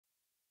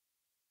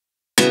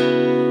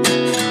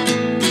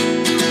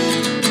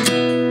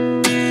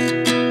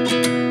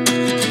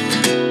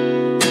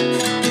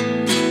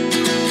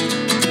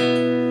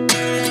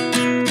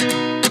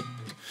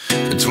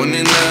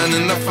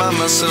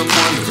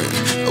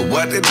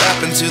what did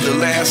happen to the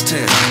last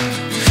 10?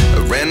 I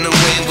ran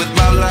away with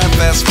my life,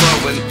 fast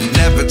forward,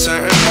 never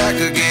turn back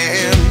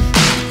again.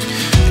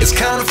 It's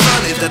kind of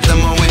funny that the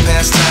more we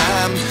pass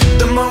time,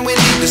 the more we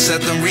need to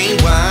set them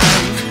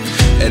rewind.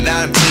 And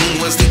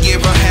 19 was the year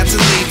I had to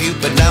leave you,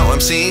 but now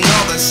I'm seeing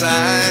all the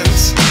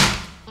signs.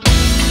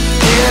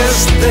 Is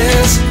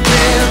this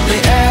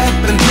really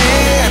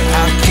happening?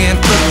 I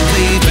can't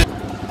believe it.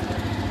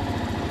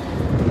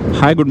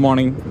 Hi, good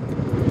morning.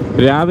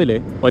 രാവിലെ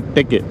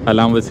ഒറ്റയ്ക്ക്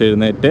alarm വെച്ച്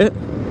എഴുന്നേറ്റ്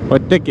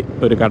ഒറ്റയ്ക്ക്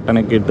ഒരു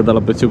കട്ടനൊക്കെ ഇട്ട്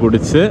തിളപ്പിച്ച്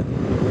കുടിച്ച്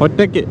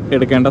ഒറ്റയ്ക്ക്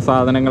എടുക്കേണ്ട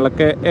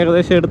സാധനങ്ങളൊക്കെ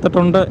ഏകദേശം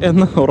എടുത്തിട്ടുണ്ട്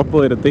എന്ന് ഉറപ്പ്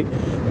വരുത്തി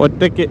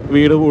ഒറ്റയ്ക്ക്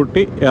വീട്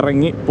പൂട്ടി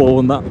ഇറങ്ങി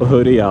പോകുന്ന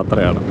ഒരു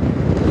യാത്രയാണ്.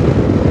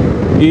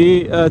 ഈ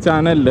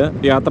ചാനലിൽ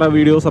യാത്രാ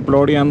വീഡിയോസ്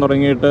അപ്ലോഡ് ചെയ്യാൻ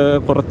തുടങ്ങിയിട്ട്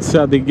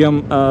കുറച്ചധികം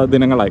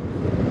ദിനങ്ങളായി.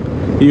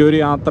 ഈ ഒരു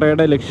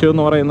യാത്രയുടെ ലക്ഷ്യം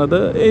എന്ന് പറയുന്നത്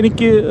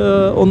എനിക്ക്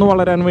ഒന്ന്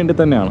വളരാൻ വേണ്ടി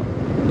തന്നെയാണ്.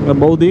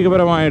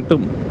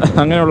 ഭൗതികപരമായിട്ടും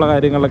അങ്ങനെയുള്ള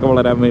കാര്യങ്ങളൊക്കെ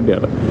വളരാൻ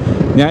വേണ്ടിയാണ്.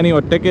 ഞാൻ ഈ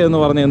ഒറ്റയ്ക്ക് എന്ന്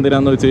പറഞ്ഞ്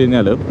എന്തിനാന്ന് വെച്ച്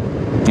കഴിഞ്ഞാൽ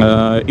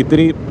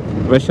ഇത്തിരി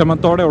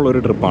വിഷമത്തോടെ ഉള്ളൊരു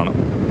ട്രിപ്പാണ്.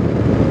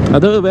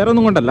 അത് വേറെ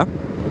ഒന്നും കൊണ്ടല്ല,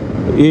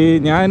 ഈ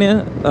ഞാൻ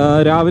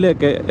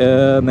രാവിലെയൊക്കെ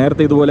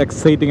നേരത്തെ ഇതുപോലെ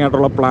എക്സൈറ്റിംഗ്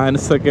ആയിട്ടുള്ള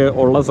പ്ലാൻസൊക്കെ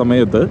ഉള്ള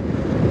സമയത്ത്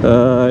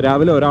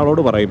രാവിലെ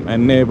ഒരാളോട് പറയും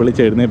എന്നെ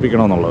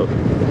വിളിച്ചെഴുന്നേൽപ്പിക്കണമെന്നുള്ളത്.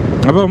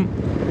 അപ്പം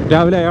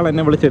രാവിലെ അയാൾ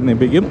എന്നെ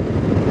വിളിച്ചെഴുന്നേൽപ്പിക്കും,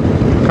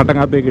 കട്ടൻ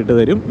കാപ്പിയൊക്കെ ഇട്ട്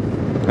തരും.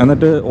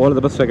 എന്നിട്ട് ഓൾ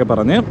ദി ബെസ്റ്റ് ഒക്കെ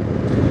പറഞ്ഞ്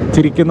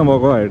ചിരിക്കുന്ന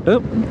മുഖമായിട്ട്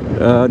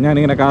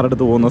ഞാനിങ്ങനെ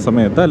കാറെടുത്ത് പോകുന്ന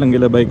സമയത്ത്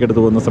അല്ലെങ്കിൽ ബൈക്ക് എടുത്ത്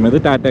പോകുന്ന സമയത്ത്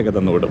ടാറ്റയൊക്കെ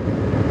തന്നു വിടും.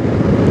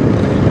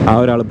 ആ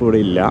ഒരാളിപ്പോൾ ഇവിടെ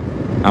ഇല്ല,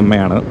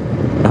 അമ്മയാണ്.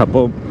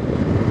 അപ്പോൾ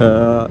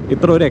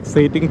ഇത്ര ഒരു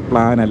എക്സൈറ്റിംഗ്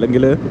പ്ലാൻ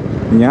അല്ലെങ്കിൽ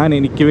ഞാൻ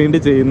എനിക്ക് വേണ്ടി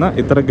ചെയ്യുന്ന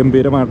ഇത്ര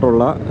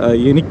ഗംഭീരമായിട്ടുള്ള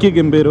എനിക്ക്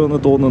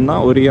ഗംഭീരമെന്ന് തോന്നുന്ന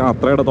ഒരു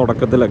യാത്രയുടെ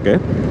തുടക്കത്തിലൊക്കെ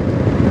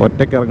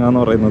ഒറ്റയ്ക്ക്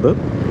ഇറങ്ങുകയെന്ന് പറയുന്നത്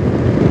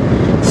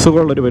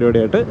സുഖമുള്ളൊരു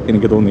പരിപാടിയായിട്ട്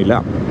എനിക്ക് തോന്നിയില്ല.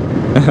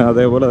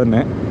 അതേപോലെ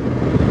തന്നെ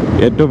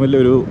ഏറ്റവും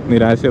വലിയൊരു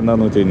നിരാശ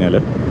എന്താണെന്ന് വെച്ച് കഴിഞ്ഞാൽ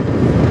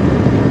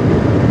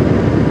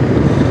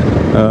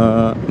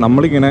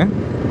നമ്മളിങ്ങനെ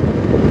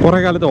കുറേ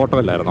കാലത്ത്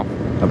ഓട്ടമല്ലായിരുന്നോ.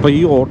 അപ്പോൾ ഈ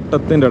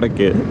ഓട്ടത്തിൻ്റെ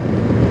ഇടയ്ക്ക്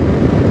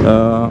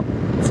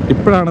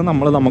ഇപ്പോഴാണ്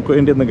നമ്മൾ നമുക്ക്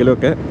വേണ്ടി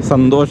എന്തെങ്കിലുമൊക്കെ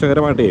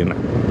സന്തോഷകരമായിട്ട്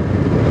ചെയ്യുന്നത്.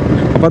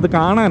 അപ്പോൾ അത്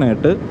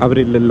കാണാനായിട്ട്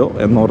അവരില്ലല്ലോ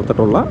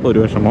എന്നോർത്തിട്ടുള്ള ഒരു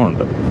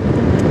വിഷമമുണ്ട്.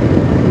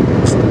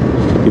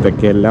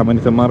 ഇതൊക്കെ എല്ലാ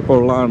മനുഷ്യന്മാർക്കും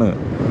ഉള്ളതാണ്.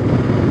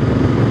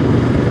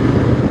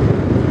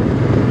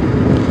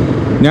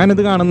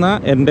 ഞാനിത് കാണുന്ന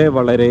എൻ്റെ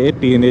വളരെ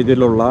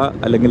ടീനേജിലുള്ള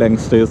അല്ലെങ്കിൽ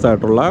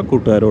യങ്സ്റ്റേഴ്സായിട്ടുള്ള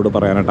കൂട്ടുകാരോട്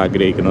പറയാനായിട്ട്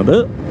ആഗ്രഹിക്കുന്നത്,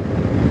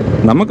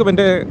 നമുക്കിപ്പോൾ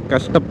എൻ്റെ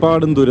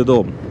കഷ്ടപ്പാടും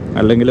ദുരിതവും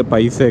അല്ലെങ്കിൽ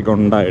പൈസയൊക്കെ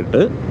ഉണ്ടായിട്ട്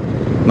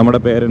നമ്മുടെ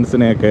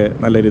പേരൻസിനെയൊക്കെ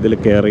നല്ല രീതിയിൽ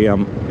കെയർ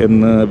ചെയ്യാം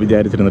എന്ന്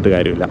വിചാരിച്ചിരുന്നിട്ട്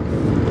കാര്യമില്ല.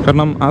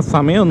 കാരണം ആ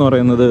സമയം എന്ന്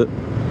പറയുന്നത്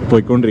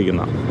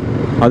പോയിക്കൊണ്ടിരിക്കുന്ന,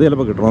 അത്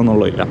ചിലപ്പോൾ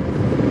കിട്ടണമെന്നുള്ളതില്ല.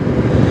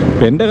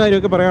 ഇപ്പം എൻ്റെ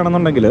കാര്യമൊക്കെ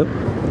പറയുകയാണെന്നുണ്ടെങ്കിൽ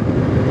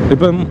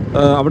ഇപ്പം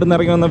അവിടെ നിന്ന്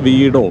ഇറങ്ങി വന്ന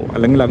വീടോ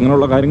അല്ലെങ്കിൽ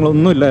അങ്ങനെയുള്ള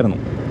കാര്യങ്ങളൊന്നും ഇല്ലായിരുന്നു.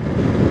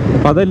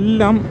 അപ്പം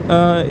അതെല്ലാം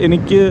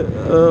എനിക്ക്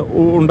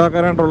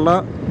ഉണ്ടാക്കാനായിട്ടുള്ള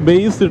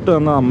ബേസ് ഇട്ട്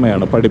തന്ന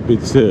അമ്മയാണ്.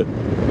 പഠിപ്പിച്ച്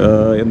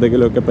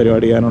എന്തെങ്കിലുമൊക്കെ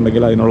പരിപാടി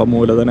ചെയ്യാനുണ്ടെങ്കിൽ അതിനുള്ള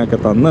മൂലധനമൊക്കെ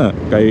തന്ന്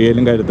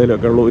കയ്യിലും കഴുത്തേലും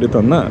ഒക്കെ ഉള്ള ഒരു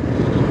തന്ന്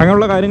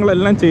അങ്ങനെയുള്ള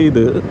കാര്യങ്ങളെല്ലാം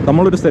ചെയ്ത്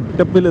നമ്മളൊരു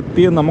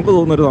സെറ്റപ്പിലെത്തിയ നമുക്ക്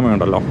തോന്നുന്നൊരു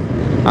സമയമുണ്ടല്ലോ,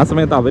 ആ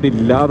സമയത്ത്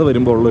അവരില്ലാതെ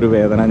വരുമ്പോൾ ഉള്ളൊരു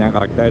വേദന ഞാൻ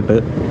കറക്റ്റായിട്ട്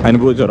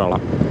അനുഭവിച്ച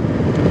ഒരാളാണ്.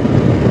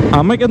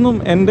 അമ്മയ്ക്കൊന്നും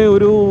എൻ്റെ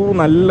ഒരു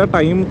നല്ല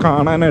ടൈം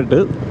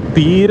കാണാനായിട്ട്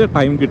തീരെ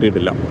ടൈം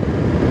കിട്ടിയിട്ടില്ല.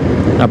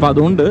 അപ്പോൾ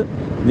അതുകൊണ്ട്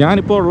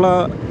ഞാനിപ്പോൾ ഉള്ള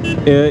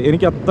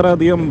എനിക്ക്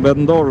അത്രയധികം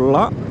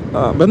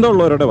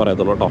ബന്ധമുള്ളവരോടെ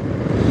പറയത്തുള്ളൂ കേട്ടോ.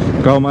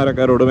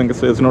 കൗമാരക്കാരോടും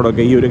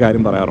യങ്സ്റ്റേഴ്സിനോടൊക്കെ ഈ ഒരു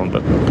കാര്യം പറയാറുണ്ട്.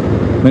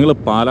 നിങ്ങൾ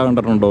പാല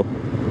കണ്ടിട്ടുണ്ടോ?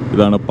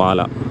 ഇതാണ് പാല.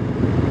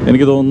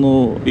 എനിക്ക് തോന്നുന്നു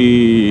ഈ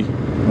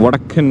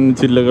വടക്കൻ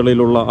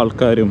ജില്ലകളിലുള്ള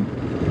ആൾക്കാരും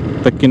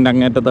തെക്കിൻ്റെ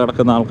അങ്ങേറ്റത്ത്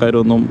കിടക്കുന്ന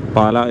ആൾക്കാരൊന്നും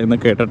പാല എന്ന്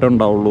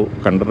കേട്ടിട്ടുണ്ടാവുള്ളൂ,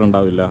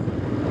 കണ്ടിട്ടുണ്ടാവില്ല.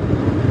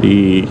 ഈ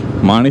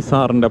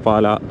മാണിസാറിൻ്റെ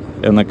പാല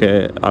എന്നൊക്കെ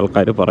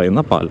ആൾക്കാർ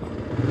പറയുന്ന പാല,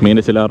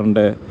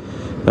 മീനച്ചിലാറിൻ്റെ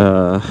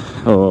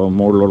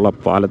മുകളിലുള്ള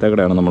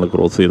പാലത്തേക്കടെയാണ് നമ്മൾ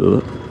ക്രോസ് ചെയ്തത്.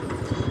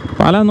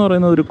 പാല എന്ന്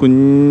പറയുന്നത് ഒരു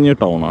കുഞ്ഞ്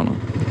ടൗണാണ്.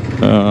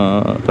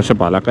 പക്ഷെ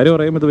പാലക്കാർ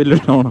പറയുമ്പോൾ ഇത് വലിയ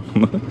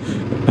ടൗണാണ്.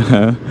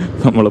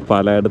 നമ്മൾ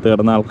പാല അടുത്ത്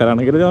കിടന്ന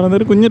ആൾക്കാരാണെങ്കിൽ ഇത് പറയുന്നത്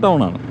ഒരു കുഞ്ഞ്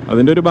ടൗണാണ്.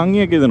 അതിൻ്റെ ഒരു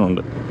ഭംഗിയൊക്കെ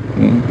ഇതിനുണ്ട്.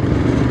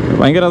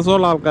 ഭയങ്കര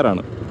രസമുള്ള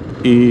ആൾക്കാരാണ്.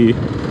 ഈ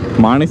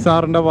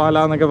മാണിസാറിൻ്റെ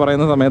പാല എന്നൊക്കെ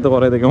പറയുന്ന സമയത്ത്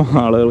കുറേയധികം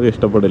ആളുകൾക്ക്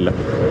ഇഷ്ടപ്പെടില്ല.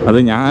 അത്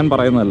ഞാൻ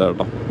പറയുന്നതല്ല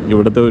കേട്ടോ,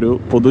 ഇവിടുത്തെ ഒരു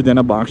പൊതുജന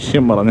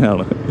ഭാഷ്യം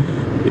പറഞ്ഞതാണ്.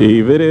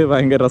 ഇവർ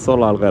ഭയങ്കര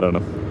രസമുള്ള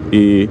ആൾക്കാരാണ്.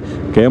 ഈ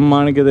കെ എം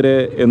മാണിക്കെതിരെ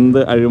എന്ത്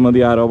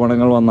അഴിമതി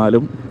ആരോപണങ്ങൾ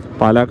വന്നാലും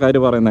പാലക്കാർ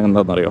പറയുന്നത്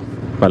എന്താണെന്നറിയോ?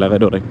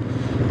 പാലക്കാർ പറയും,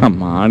 ആ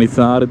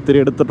മാണിസാർ ഇത്തിരി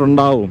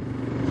എടുത്തിട്ടുണ്ടാവും,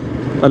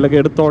 അല്ലെങ്കിൽ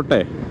എടുത്തോട്ടെ,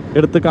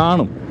 എടുത്ത്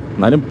കാണും,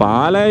 എന്നാലും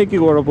പാലായ്ക്ക്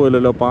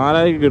കുഴപ്പമില്ലല്ലോ,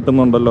 പാലായ്ക്ക്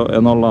കിട്ടുന്നുണ്ടല്ലോ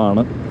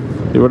എന്നുള്ളതാണ്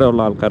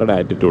ഇവിടെയുള്ള ആൾക്കാരുടെ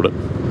ആറ്റിറ്റ്യൂഡ്.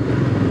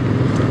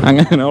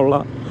 അങ്ങനെയുള്ള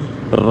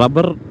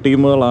റബ്ബർ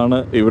ടീമുകളാണ്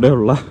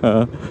ഇവിടെയുള്ള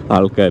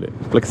ആൾക്കാർ.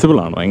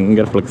 ഫ്ലെക്സിബിളാണ്,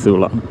 ഭയങ്കര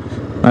ഫ്ലെക്സിബിളാണ്.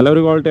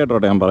 നല്ലൊരു ക്വാളിറ്റി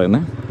ആയിട്ടോട്ടെ ഞാൻ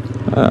പറയുന്നത്.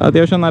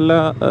 അത്യാവശ്യം നല്ല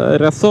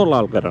രസമുള്ള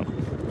ആൾക്കാരാണ്.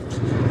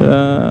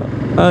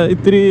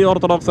 ഇത്തിരി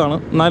ഓർത്തഡോക്സാണ്,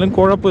 എന്നാലും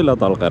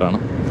കുഴപ്പമില്ലാത്ത ആൾക്കാരാണ്.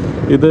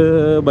 ഇത്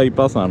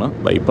ബൈപ്പാസാണ്.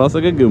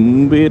 ബൈപ്പാസൊക്കെ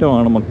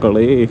ഗംഭീരമാണ്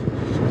മക്കളെ.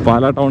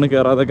 പാലാ ടൗണിൽ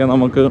കയറാതൊക്കെ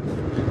നമുക്ക്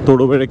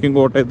തൊടുപുഴയ്ക്കും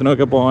കോട്ടയത്തിനും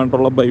ഒക്കെ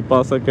പോകാനായിട്ടുള്ള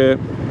ബൈപ്പാസൊക്കെ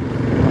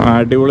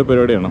അടിപൊളി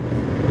പരിപാടിയാണ്.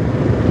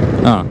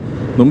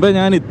 മുമ്പേ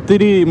ഞാൻ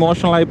ഇത്തിരി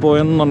ഇമോഷണലായി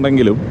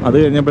പോയെന്നുണ്ടെങ്കിലും അത്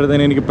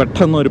കഴിഞ്ഞപ്പോഴത്തേനും എനിക്ക്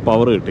പെട്ടെന്ന് ഒരു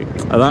പവർ കിട്ടി.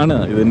 അതാണ്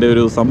ഇതിൻ്റെ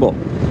ഒരു സംഭവം.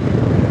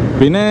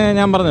 പിന്നെ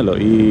ഞാൻ പറഞ്ഞല്ലോ,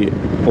 ഈ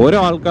ഓരോ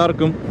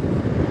ആൾക്കാർക്കും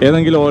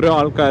ഏതെങ്കിലും ഓരോ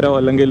ആൾക്കാരോ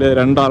അല്ലെങ്കിൽ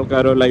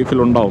രണ്ടാൾക്കാരോ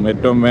ലൈഫിലുണ്ടാവും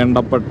ഏറ്റവും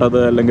വേണ്ടപ്പെട്ടത്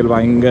അല്ലെങ്കിൽ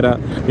ഭയങ്കര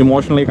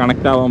ഇമോഷണലി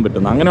കണക്റ്റ് ആവാൻ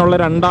പറ്റുന്ന അങ്ങനെയുള്ള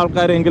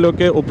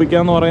രണ്ടാൾക്കാരെങ്കിലുമൊക്കെ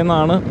ഒപ്പിക്കുക എന്ന്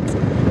പറയുന്നതാണ്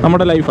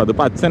നമ്മുടെ ലൈഫ്.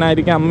 അതിപ്പോൾ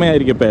അച്ഛനായിരിക്കും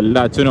അമ്മയായിരിക്കും. ഇപ്പോൾ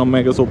എല്ലാ അച്ഛനും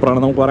അമ്മയൊക്കെ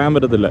സൂപ്പറാണെന്ന് നമുക്ക് പറയാൻ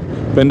പറ്റത്തില്ല.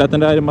 ഇപ്പോൾ എൻ്റെ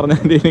അച്ഛൻ്റെ കാര്യം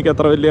പറഞ്ഞാൽ എനിക്ക്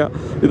അത്ര വലിയ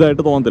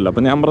ഇതായിട്ട് തോന്നത്തില്ല.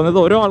 അപ്പം ഞാൻ പറഞ്ഞത്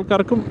ഓരോ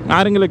ആൾക്കാർക്കും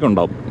ആരെങ്കിലുമൊക്കെ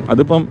ഉണ്ടാവും.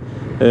 അതിപ്പം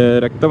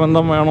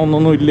രക്തബന്ധം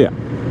വേണമെന്നൊന്നും ഇല്ല.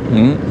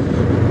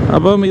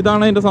 അപ്പം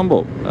ഇതാണ് അതിൻ്റെ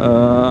സംഭവം.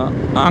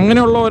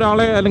 അങ്ങനെയുള്ള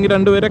ഒരാളെ അല്ലെങ്കിൽ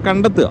രണ്ടുപേരെ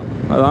കണ്ടെത്തുക,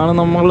 അതാണ്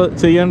നമ്മൾ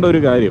ചെയ്യേണ്ട ഒരു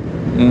കാര്യം.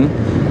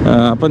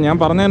 അപ്പം ഞാൻ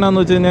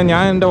പറഞ്ഞതെന്നാന്ന് വെച്ച് കഴിഞ്ഞാൽ,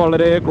 ഞാൻ എൻ്റെ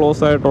വളരെ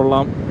ക്ലോസ് ആയിട്ടുള്ള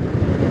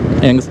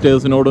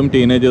യങ്സ്റ്റേഴ്സിനോടും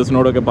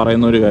ടീനേജേഴ്സിനോടൊക്കെ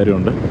പറയുന്ന ഒരു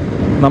കാര്യമുണ്ട്.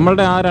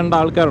 നമ്മളുടെ ആ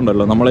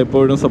രണ്ടാൾക്കാരുണ്ടല്ലോ,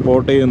 നമ്മളെപ്പോഴും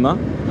സപ്പോർട്ട് ചെയ്യുന്ന,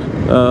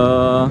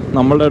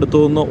 നമ്മളുടെ അടുത്തു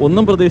നിന്ന്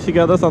ഒന്നും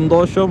പ്രതീക്ഷിക്കാതെ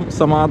സന്തോഷവും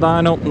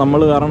സമാധാനവും നമ്മൾ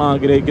കാരണം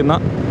ആഗ്രഹിക്കുന്ന,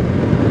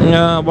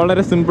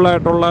 വളരെ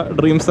സിമ്പിളായിട്ടുള്ള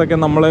ഡ്രീംസൊക്കെ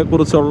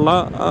നമ്മളെക്കുറിച്ചുള്ള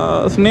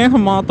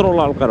സ്നേഹം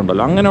മാത്രമുള്ള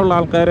ആൾക്കാരുണ്ടല്ലോ, അങ്ങനെയുള്ള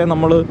ആൾക്കാരെ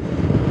നമ്മൾ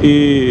ഈ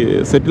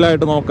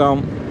സെറ്റിലായിട്ട് നോക്കാം,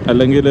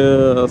 അല്ലെങ്കിൽ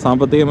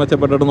സാമ്പത്തികം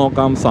മെച്ചപ്പെട്ടിട്ട്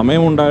നോക്കാം,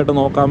 സമയമുണ്ടായിട്ട്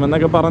നോക്കാം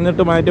എന്നൊക്കെ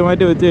പറഞ്ഞിട്ട് മാറ്റി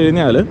മാറ്റി വെച്ച്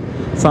കഴിഞ്ഞാൽ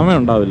സമയം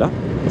ഉണ്ടാവില്ല.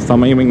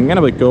 സമയം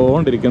ഇങ്ങനെ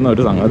വയ്ക്കൊണ്ടിരിക്കുന്ന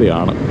ഒരു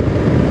സംഗതിയാണ്.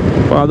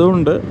 അപ്പോൾ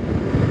അതുകൊണ്ട്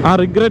ആ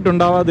റിഗ്രറ്റ്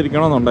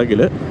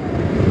ഉണ്ടാവാതിരിക്കണമെന്നുണ്ടെങ്കിൽ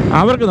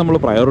അവർക്ക് നമ്മൾ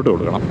പ്രയോറിറ്റി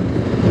കൊടുക്കണം.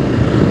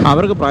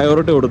 അവർക്ക്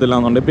പ്രയോറിറ്റി കൊടുത്തില്ല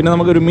എന്നുണ്ടെങ്കിൽ പിന്നെ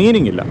നമുക്കൊരു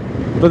മീനിങ് ഇല്ല.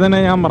 ഇപ്പോൾ തന്നെ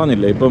ഞാൻ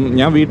പറഞ്ഞില്ലേ, ഇപ്പം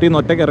ഞാൻ വീട്ടിൽ നിന്ന്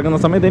ഒറ്റയ്ക്ക് ഇറങ്ങുന്ന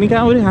സമയത്ത് എനിക്ക്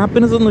ആ ഒരു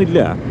ഹാപ്പിനെസ് ഒന്നും ഇല്ല.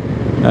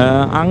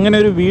 അങ്ങനെ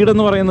ഒരു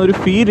വീടെന്ന് പറയുന്ന ഒരു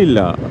ഫീലില്ല.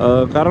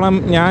 കാരണം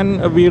ഞാൻ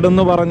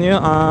വീടെന്ന് പറഞ്ഞ്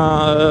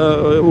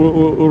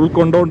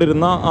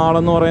ഉൾക്കൊണ്ടുകൊണ്ടിരുന്ന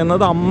ആളെന്ന്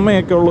പറയുന്നത്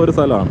അമ്മയൊക്കെ ഉള്ള ഒരു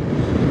സ്ഥലമാണ്.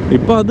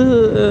 ഇപ്പോൾ അത്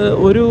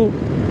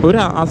ഒരു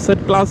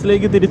അസറ്റ്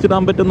ക്ലാസ്സിലേക്ക്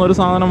തിരിച്ചിടാൻ പറ്റുന്ന ഒരു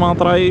സാധനം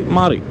മാത്രമായി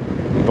മാറി.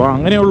 അപ്പോൾ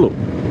അങ്ങനെയുള്ളൂ.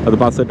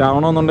 അതിപ്പോൾ അസറ്റ്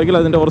ആവണമെന്നുണ്ടെങ്കിൽ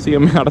അതിൻ്റെ കുറച്ച്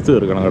EMI അടച്ചു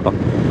തീർക്കണം കേട്ടോ.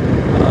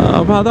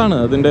 അപ്പോൾ അതാണ്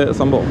അതിൻ്റെ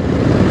സംഭവം.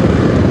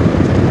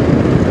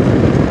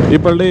 ഈ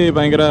പള്ളി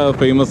ഭയങ്കര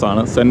ഫേമസ്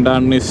ആണ്, സെൻറ്റ്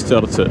ആൻ്റണീസ്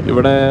ചർച്ച്.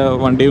 ഇവിടെ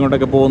വണ്ടിയും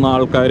കൊണ്ടൊക്കെ പോകുന്ന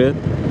ആൾക്കാർ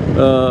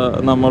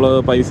നമ്മൾ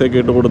പൈസയൊക്കെ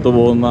ഇട്ട് കൊടുത്തു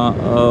പോകുന്ന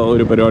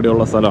ഒരു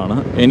പരിപാടിയുള്ള സ്ഥലമാണ്.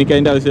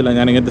 എനിക്കതിൻ്റെ ആവശ്യമില്ല,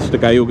 ഞാനിങ്ങനെ ജസ്റ്റ്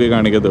കൈ ഊക്കി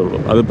കാണിക്കത്തേ ഉള്ളൂ.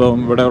 അതിപ്പം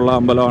ഇവിടെയുള്ള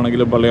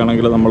അമ്പലമാണെങ്കിലും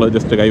പള്ളിയാണെങ്കിലും നമ്മൾ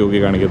ജസ്റ്റ് കൈ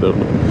ഊക്കി കാണിക്കത്തേ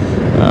ഉള്ളൂ.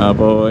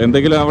 അപ്പോൾ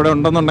എന്തെങ്കിലും അവിടെ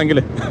ഉണ്ടെന്നുണ്ടെങ്കിൽ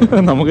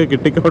നമുക്ക്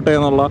കിട്ടിക്കോട്ടെ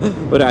എന്നുള്ള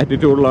ഒരു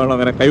ആറ്റിറ്റ്യൂഡിലാണ്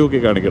അങ്ങനെ കൈ ഊക്കി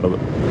കാണിക്കേണ്ടത്.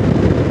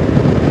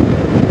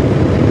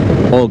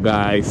 ഓ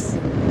ഗായ്സ്,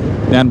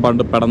 ഞാൻ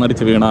പണ്ട്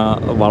പെടന്നടിച്ച് വീണ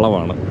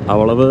വളവാണ്. ആ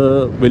വളവ്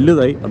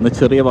വലുതായി, അന്ന്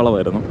ചെറിയ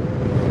വളവായിരുന്നു.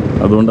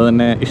 അതുകൊണ്ട്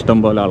തന്നെ ഇഷ്ടം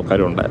പോലെ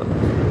ആൾക്കാരുണ്ടായിരുന്നു.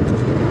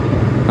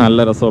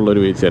 നല്ല രസമുള്ളൊരു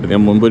വീഴ്ചയായിരുന്നു.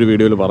 ഞാൻ മുമ്പൊരു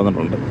വീഡിയോയിൽ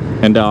പറഞ്ഞിട്ടുണ്ട്.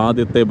 എൻ്റെ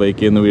ആദ്യത്തെ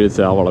ബൈക്കിൽ നിന്ന് വീഴ്ച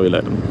ആ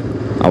വളവിലായിരുന്നു.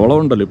 ആ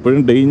വളവുണ്ടല്ലോ,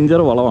 ഇപ്പോഴും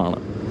ഡേഞ്ചർ വളവാണ്,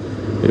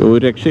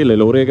 ഒരു രക്ഷയില്ല.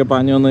 ലോറിയൊക്കെ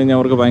പാഞ്ഞു വന്നു കഴിഞ്ഞാൽ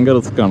അവർക്ക് ഭയങ്കര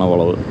റിസ്ക്കാണ് ആ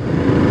വളവ്.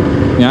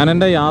 ഞാൻ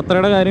എൻ്റെ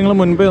യാത്രയുടെ കാര്യങ്ങൾ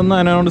മുൻപേ ഒന്ന്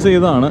അനൗൺസ്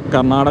ചെയ്തതാണ്.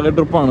 കർണാടക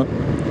ട്രിപ്പാണ്.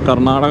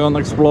 കർണാടക ഒന്ന്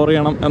എക്സ്പ്ലോർ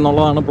ചെയ്യണം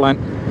എന്നുള്ളതാണ് പ്ലാൻ.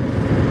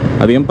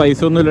 അധികം പൈസ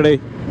ഒന്നും ഇല്ലടേ.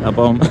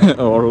 അപ്പം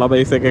ഉള്ള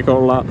പൈസക്കൊക്കെ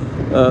ഉള്ള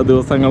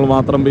ദിവസങ്ങൾ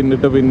മാത്രം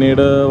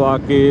പിന്നീട്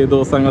ബാക്കി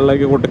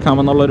ദിവസങ്ങളിലേക്ക്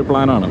കൊട്ടിക്കാമെന്നുള്ളൊരു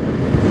പ്ലാനാണ്.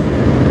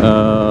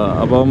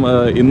 അപ്പം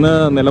ഇന്ന്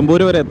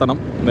നിലമ്പൂർ വരെ എത്തണം.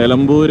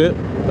 നിലമ്പൂർ,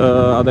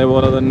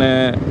 അതേപോലെ തന്നെ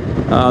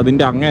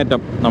അതിൻ്റെ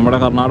അങ്ങേറ്റം, നമ്മുടെ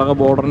കർണാടക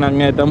ബോർഡറിന്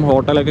അങ്ങേറ്റം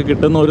ഹോട്ടലൊക്കെ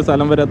കിട്ടുന്ന ഒരു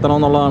സ്ഥലം വരെ എത്തണം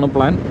എന്നുള്ളതാണ്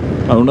പ്ലാൻ.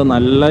 അതുകൊണ്ട്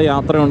നല്ല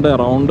യാത്രയുണ്ട്.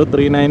 അറൗണ്ട്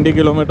 390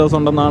 കിലോമീറ്റേഴ്സ്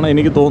ഉണ്ടെന്നാണ്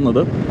എനിക്ക്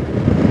തോന്നുന്നത്.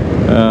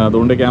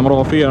 അതുകൊണ്ട് ക്യാമറ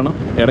ഓഫ് ചെയ്യാണ്.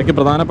 ഇടയ്ക്ക്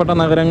പ്രധാനപ്പെട്ട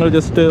നഗരങ്ങൾ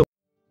ജസ്റ്റ്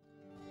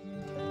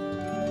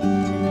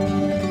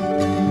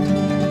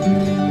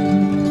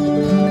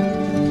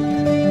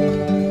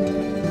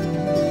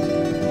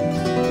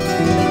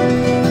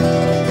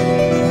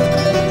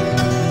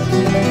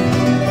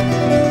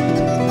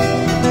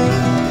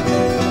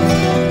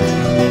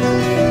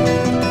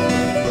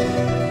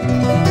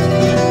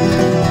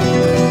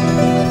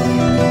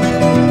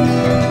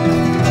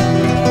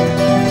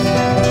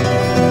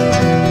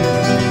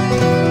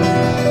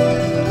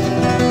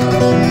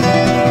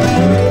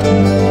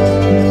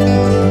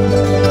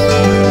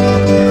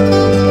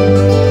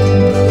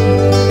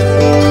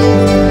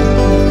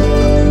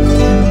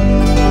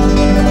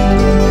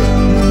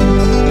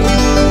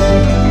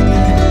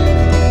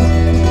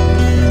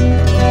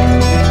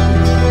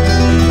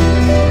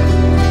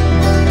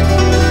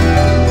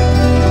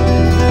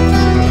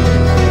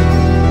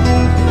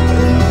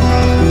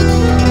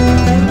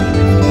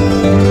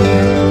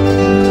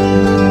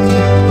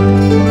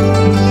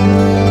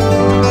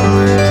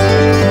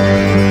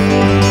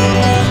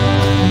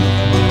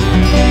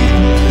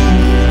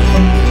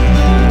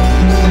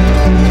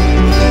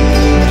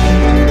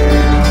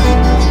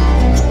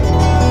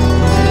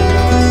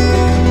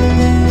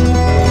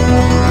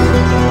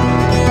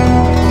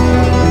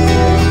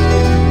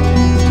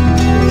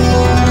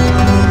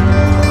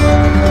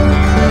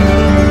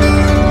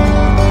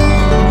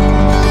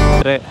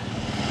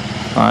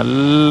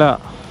നല്ല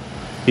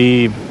ഈ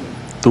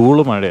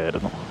തൂള്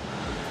മഴയായിരുന്നു.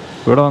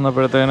 ഇവിടെ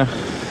വന്നപ്പോഴത്തേന്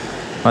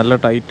നല്ല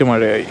ടൈറ്റ്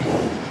മഴയായി.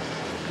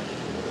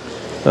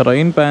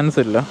 റെയിൻ പാൻസ്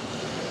ഇല്ല,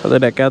 അത്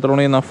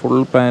ഡെക്കാത്ലോണിൽ നിന്ന് ഫുൾ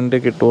പാൻറ്റ്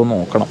കിട്ടുമോ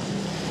നോക്കണം.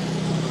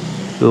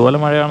 ഇതുപോലെ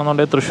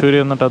മഴയാണെന്നുണ്ടെങ്കിൽ തൃശ്ശൂർ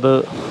എന്നിട്ട് അത്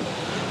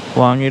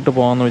വാങ്ങിയിട്ട്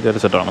പോകാമെന്ന്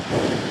വിചാരിച്ചിട്ടാണ്.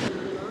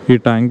 ഈ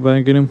ടാങ്ക്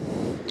ബാങ്കിനും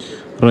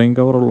റെയിൻ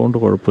കവർ ഉള്ളതുകൊണ്ട്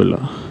കുഴപ്പമില്ല.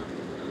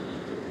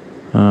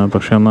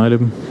 പക്ഷെ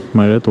എന്നാലും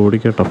മഴ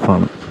തോടിക്കാൻ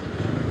ടഫാണ്,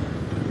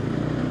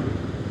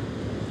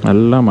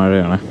 നല്ല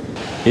മഴയാണ്.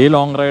 ഈ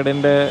ലോങ്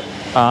റൈഡിൻ്റെ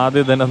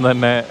ആദ്യ ദിനം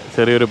തന്നെ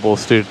ചെറിയൊരു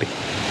പോസ്റ്റ് കിട്ടി.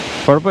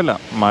 കുഴപ്പമില്ല,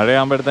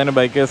 മഴയാകുമ്പോഴത്തേന്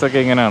ബൈക്കേഴ്സൊക്കെ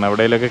ഇങ്ങനെയാണ്,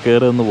 എവിടെയെങ്കിലുമൊക്കെ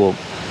കയറി നിന്ന് പോകും.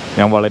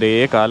 ഞാൻ വളരെ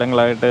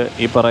കാലങ്ങളായിട്ട്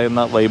ഈ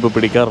പറയുന്ന വൈബ്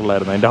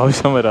പിടിക്കാറില്ലായിരുന്നു, അതിൻ്റെ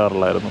ആവശ്യം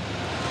വരാറില്ലായിരുന്നു.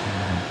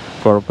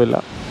 കുഴപ്പമില്ല,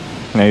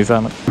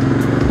 നൈസാണ്.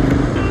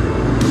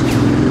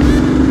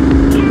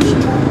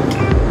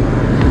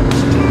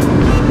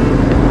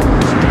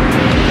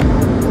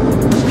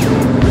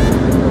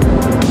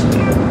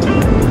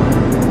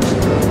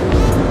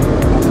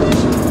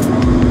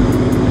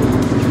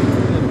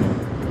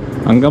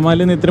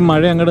 അങ്കമാലിയിൽ നിന്ന് ഇത്തിരി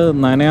മഴ അങ്ങോട്ട്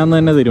നനയാന്ന്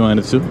തന്നെ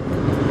തീരുമാനിച്ചു.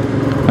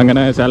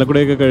 അങ്ങനെ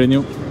ചാലക്കുടിയൊക്കെ കഴിഞ്ഞു.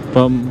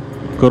 ഇപ്പം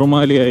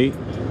കുറുമാലിയായി.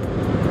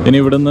 ഇനി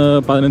ഇവിടുന്ന്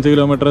 15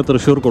 കിലോമീറ്റർ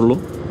തൃശ്ശൂർക്കുള്ളൂ.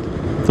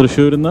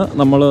 തൃശ്ശൂരിൽ നിന്ന്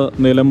നമ്മൾ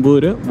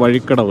നിലമ്പൂർ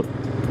വഴിക്കടവ്,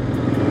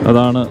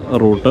 അതാണ്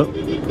റൂട്ട്.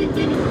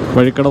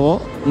 വഴിക്കടവോ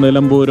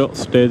നിലമ്പൂരോ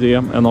സ്റ്റേ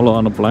ചെയ്യാം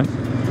എന്നുള്ളതാണ് പ്ലാൻ.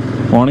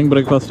 മോർണിംഗ്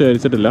ബ്രേക്ക്ഫാസ്റ്റ്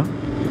കഴിച്ചിട്ടില്ല.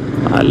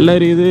 നല്ല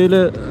രീതിയിൽ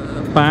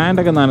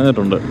പാൻറ്റൊക്കെ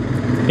നനഞ്ഞിട്ടുണ്ട്.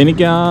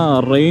 എനിക്ക് ആ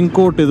റെയിൻ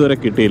കോട്ട് ഇതുവരെ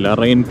കിട്ടിയില്ല,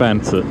 റെയിൻ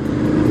പാൻസ്.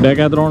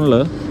 ഡെക്കാത്ലോണിൽ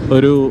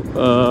ഒരു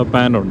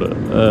പാൻറ്റുണ്ട്,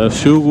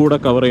 ഷൂ കൂടെ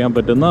കവർ ചെയ്യാൻ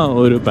പറ്റുന്ന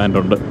ഒരു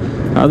പാൻറ്റുണ്ട്.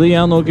 അത്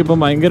ഞാൻ നോക്കിയപ്പം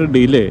ഭയങ്കര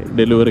ഡിലേ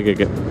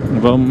ഡെലിവറിക്കൊക്കെ.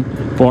 അപ്പം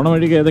പോണ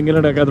വഴിക്ക്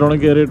ഏതെങ്കിലും ഡെക്കാത്ലോണിൽ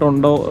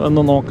കയറിയിട്ടുണ്ടോ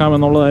എന്ന്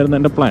നോക്കാമെന്നുള്ളതായിരുന്നു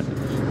എൻ്റെ പ്ലാൻ.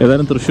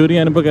 ഏതായാലും തൃശ്ശൂർ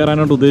ഞാനിപ്പോൾ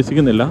കയറാനായിട്ട്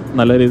ഉദ്ദേശിക്കുന്നില്ല,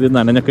 നല്ല രീതിയിൽ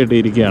നനഞ്ഞൊക്കെ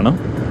ഇട്ടിരിക്കുകയാണ്.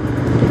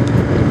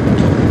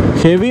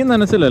 Heavy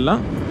നനച്ചിലല്ല,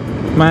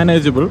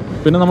 manageable.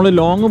 പിന്നെ നമ്മൾ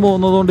ലോങ്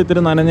പോകുന്നതുകൊണ്ട്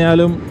ഇത്തിരി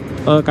നനഞ്ഞാലും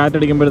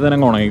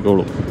കാറ്റടിക്കുമ്പോഴത്തേനും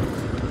ഉണങ്ങിക്കോളും.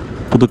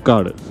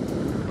 പുതുക്കാട്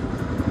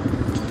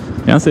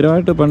ഞാൻ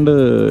സ്ഥിരമായിട്ട് പണ്ട്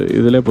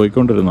ഇതിലെ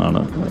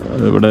പോയിക്കൊണ്ടിരുന്നതാണ്.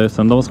 ഇവിടെ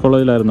സെൻറ് തോമസ്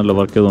കോളേജിലായിരുന്നല്ലോ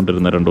വർക്ക്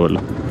ചെയ്തുകൊണ്ടിരുന്നത് 2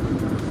 കൊല്ലം.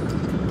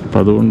 അപ്പം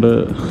അതുകൊണ്ട്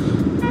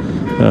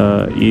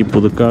ഈ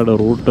പുതുക്കാട്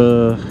റൂട്ട്,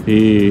 ഈ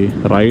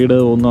റൈഡ്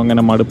ഒന്നും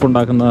അങ്ങനെ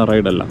മടുപ്പുണ്ടാക്കുന്ന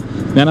റൈഡല്ല.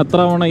 ഞാൻ എത്ര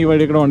തവണ ഈ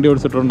വഴി കൂടെ വണ്ടി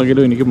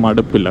ഓടിച്ചിട്ടുണ്ടെങ്കിലും എനിക്ക്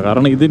മടുപ്പില്ല.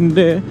 കാരണം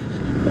ഇതിൻ്റെ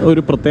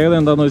ഒരു പ്രത്യേകത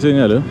എന്താണെന്ന് വെച്ച്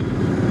കഴിഞ്ഞാൽ,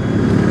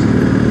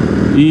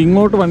 ഈ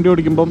ഇങ്ങോട്ട് വണ്ടി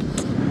ഓടിക്കുമ്പം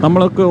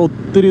നമ്മൾക്ക്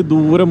ഒത്തിരി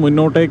ദൂരം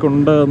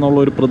മുന്നോട്ടേക്കുണ്ട്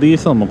എന്നുള്ളൊരു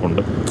പ്രതീക്ഷ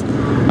നമുക്കുണ്ട്.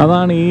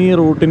 അതാണ് ഈ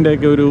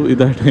റൂട്ടിൻ്റെയൊക്കെ ഒരു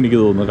ഇതായിട്ട് എനിക്ക്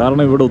തോന്നുന്നത്.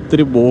 കാരണം ഇവിടെ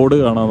ഒത്തിരി ബോർഡ്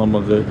കാണാം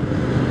നമുക്ക്,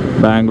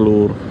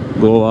 ബാംഗ്ലൂർ,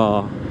 ഗോവ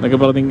എന്നൊക്കെ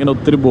പറഞ്ഞ് ഇങ്ങനെ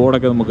ഒത്തിരി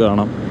ബോർഡൊക്കെ നമുക്ക്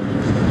കാണാം.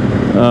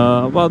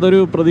 അപ്പോൾ അതൊരു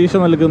പ്രതീക്ഷ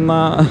നൽകുന്ന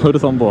ഒരു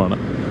സംഭവമാണ്.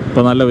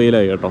 ഇപ്പോൾ നല്ല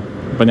വെയിലായി കേട്ടോ,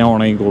 അപ്പോൾ ഞാൻ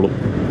ഉണങ്ങിക്കോളും.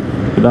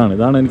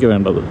 ഇതാണ് എനിക്ക്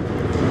വേണ്ടത്.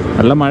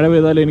 നല്ല മഴ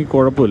പെയ്താലും എനിക്ക്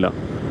കുഴപ്പമില്ല.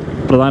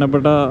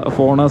 പ്രധാനപ്പെട്ട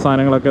ഫോണ്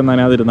സാധനങ്ങളൊക്കെ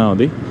നനയാതിരുന്നാൽ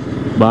മതി.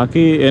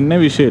 ബാക്കി എന്നെ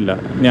വിഷയമില്ല.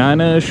 ഞാൻ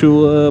ഷൂ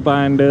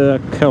പാൻറ്റ്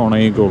ഒക്കെ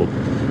ഉണങ്ങിക്കോളും.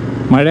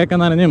 മഴയൊക്കെ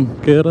നനഞ്ഞും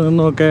കയറി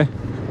നിന്നുമൊക്കെ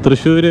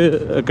തൃശ്ശൂർ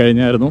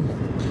കഴിഞ്ഞായിരുന്നു.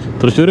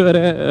 തൃശ്ശൂർ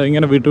വരെ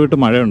ഇങ്ങനെ വിട്ട്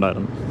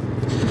മഴയുണ്ടായിരുന്നു.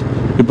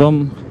 ഇപ്പം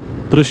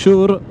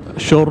തൃശ്ശൂർ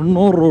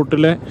ഷൊർണൂർ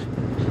റൂട്ടിലെ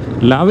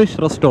ലാവിഷ്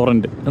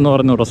റെസ്റ്റോറൻറ്റ് എന്ന്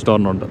പറഞ്ഞ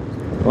റെസ്റ്റോറൻ്റ് ഉണ്ട്.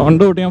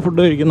 പണ്ട് തൊട്ട് ഞാൻ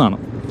ഫുഡ് കഴിക്കുന്നതാണ്.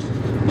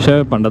 പക്ഷേ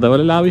പണ്ടത്തെ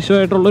പോലെ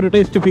ലാവിഷായിട്ടുള്ളൊരു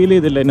ടേസ്റ്റ് ഫീൽ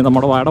ചെയ്തില്ല. ഇനി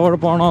നമ്മുടെ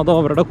കുഴപ്പമാണോ അതോ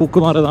അവരുടെ കുക്ക്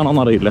മാറിയതാണോ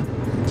എന്നറിയില്ല.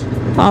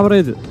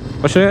 ആവറേജ്.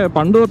 പക്ഷേ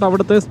പണ്ട് തൊട്ട്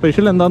അവിടുത്തെ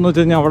സ്പെഷ്യൽ എന്താണെന്ന്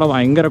വെച്ച് കഴിഞ്ഞാൽ അവിടെ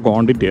ഭയങ്കര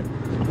ക്വാണ്ടിറ്റിയാണ്.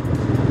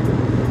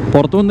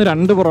 പുറത്തുനിന്ന്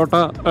 2 പൊറോട്ട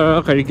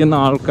കഴിക്കുന്ന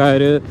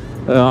ആൾക്കാർ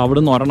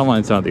അവിടുന്ന് ഒരെണ്ണം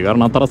വാങ്ങിച്ചാൽ മതി,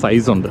 കാരണം അത്ര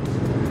സൈസുണ്ട്.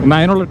 എന്നാൽ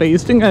അതിനുള്ള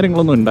ടേസ്റ്റും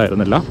കാര്യങ്ങളൊന്നും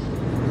ഉണ്ടായിരുന്നില്ല.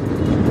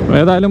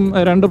 ഏതായാലും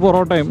 2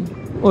 പൊറോട്ടയും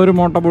 1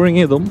 മുട്ട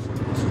പുഴുങ്ങിയതും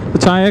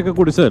ചായയൊക്കെ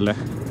കുടിച്ചതല്ലേ.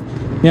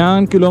 ഞാൻ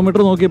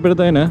കിലോമീറ്റർ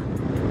നോക്കിയപ്പോഴത്തേന്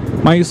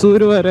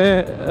മൈസൂർ വരെ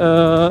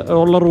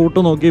ഉള്ള റൂട്ട്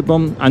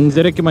നോക്കിയപ്പം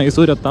 5:30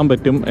 മൈസൂർ എത്താൻ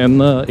പറ്റും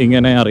എന്ന്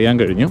ഇങ്ങനെ അറിയാൻ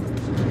കഴിഞ്ഞു.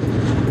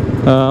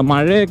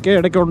 മഴയൊക്കെ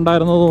ഇടയ്ക്ക്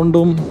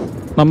ഉണ്ടായിരുന്നതുകൊണ്ടും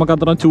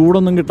നമുക്കത്ര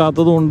ചൂടൊന്നും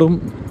കിട്ടാത്തതുകൊണ്ടും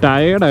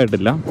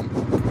ടയേർഡായിട്ടില്ല.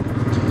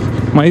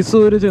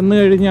 മൈസൂർ ചെന്ന്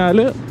കഴിഞ്ഞാൽ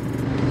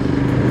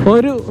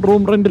ഒരു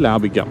റൂം റെൻറ്റ്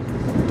ലാഭിക്കാം,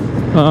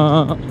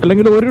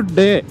 അല്ലെങ്കിൽ ഒരു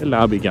ഡേ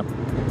ലാഭിക്കാം.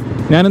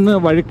 ഞാനിന്ന്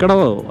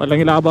വഴിക്കടവോ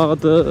അല്ലെങ്കിൽ ആ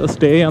ഭാഗത്ത്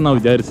സ്റ്റേ ചെയ്യാമെന്നാണ്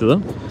വിചാരിച്ചത്.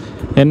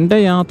 എൻ്റെ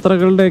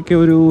യാത്രകളുടെയൊക്കെ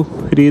ഒരു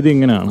രീതി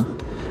ഇങ്ങനെയാണ്,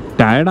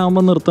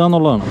 ടയേർഡാകുമ്പോൾ നിർത്തുക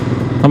എന്നുള്ളതാണ്.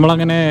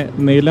 നമ്മളങ്ങനെ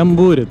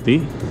നിലമ്പൂരെത്തി.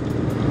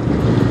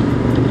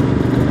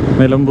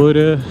 നിലമ്പൂർ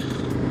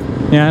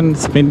ഞാൻ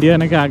സ്പെൻഡ്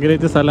ചെയ്യാനൊക്കെ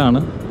ആഗ്രഹിച്ച സ്ഥലമാണ്.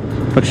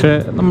 പക്ഷേ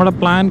നമ്മുടെ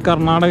പ്ലാൻ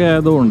കർണാടക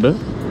ആയതുകൊണ്ട്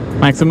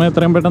മാക്സിമം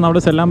എത്രയും പെട്ടെന്ന്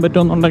അവിടെ ചെല്ലാൻ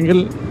പറ്റുമെന്നുണ്ടെങ്കിൽ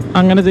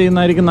അങ്ങനെ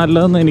ചെയ്യുന്നതായിരിക്കും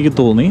നല്ലതെന്ന് എനിക്ക്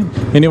തോന്നി.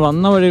 ഇനി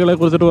വന്ന വഴികളെ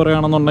കുറിച്ചിട്ട്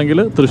പറയുകയാണെന്നുണ്ടെങ്കിൽ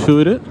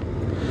തൃശ്ശൂർ,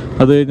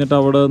 അത് കഴിഞ്ഞിട്ട്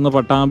അവിടെ നിന്ന്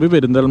പട്ടാമ്പി,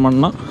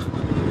 പെരിന്തൽമണ്ണ,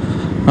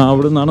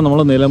 അവിടെ നിന്നാണ്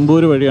നമ്മൾ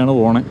നിലമ്പൂർ വഴിയാണ്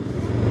പോണേ.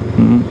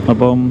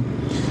 അപ്പം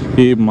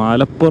ഈ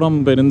മലപ്പുറം,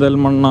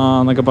 പെരിന്തൽമണ്ണ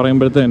എന്നൊക്കെ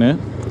പറയുമ്പോഴത്തേന്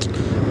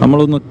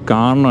നമ്മളൊന്ന്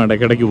കാണണം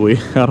ഇടയ്ക്കിടയ്ക്ക് പോയി.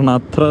 കാരണം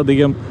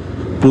അത്രയധികം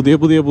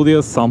പുതിയ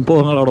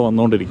സംഭവങ്ങൾ അവിടെ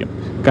വന്നുകൊണ്ടിരിക്കും.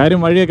 കാര്യം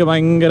വഴിയൊക്കെ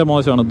ഭയങ്കര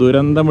മോശമാണ്,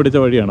 ദുരന്തം പിടിച്ച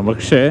വഴിയാണ്.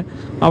 പക്ഷേ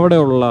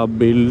അവിടെയുള്ള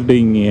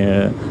ബിൽഡിങ്,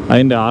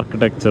 അതിൻ്റെ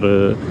ആർക്കിടെക്ചർ,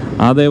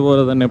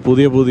 അതേപോലെ തന്നെ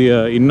പുതിയ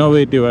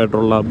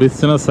ഇന്നോവേറ്റീവായിട്ടുള്ള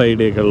ബിസിനസ്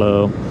ഐഡിയകൾ,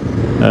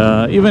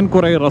 ഈവൻ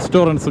കുറേ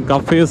റെസ്റ്റോറൻറ്റ്സും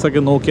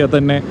കഫേസൊക്കെ നോക്കിയാൽ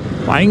തന്നെ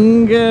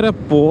ഭയങ്കര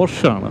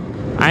പോഷാണ്,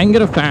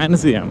 ഭയങ്കര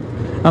ഫാൻസിയാണ്.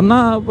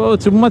 എന്നാൽ ഇപ്പോൾ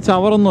ചുമ്മാ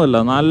ചവറൊന്നുമല്ല,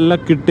 നല്ല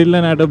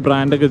കിട്ടില്ലനായിട്ട്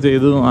ബ്രാൻഡൊക്കെ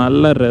ചെയ്ത്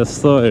നല്ല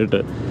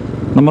രസമായിട്ട്.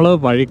 നമ്മൾ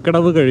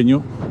വഴിക്കടവ് കഴിഞ്ഞു.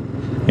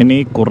 ഇനി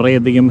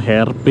കുറേയധികം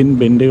ഹെയർ പിൻ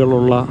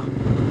ബെൻഡുകളുള്ള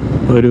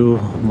ഒരു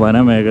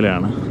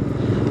വനമേഖലയാണ്.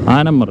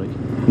 ആനമറൈ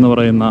എന്ന്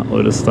പറയുന്ന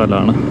ഒരു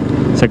സ്ഥലമാണ്.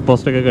 ചെക്ക്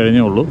പോസ്റ്റൊക്കെ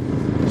കഴിഞ്ഞേ ഉള്ളൂ.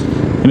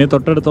 ഇനി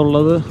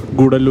തൊട്ടടുത്തുള്ളത്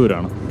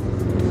ഗുഡല്ലൂരാണ്.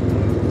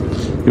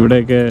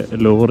 ഇവിടെയൊക്കെ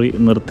ലോറി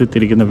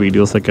നിർത്തിത്തിരിക്കുന്ന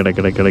വീഡിയോസൊക്കെ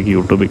ഇടയ്ക്കിടയ്ക്ക്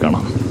യൂട്യൂബിൽ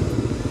കാണാം.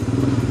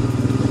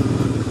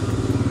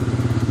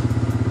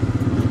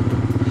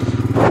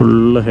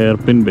 Full hair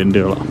pin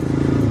ബെൻഡുകളാണ്.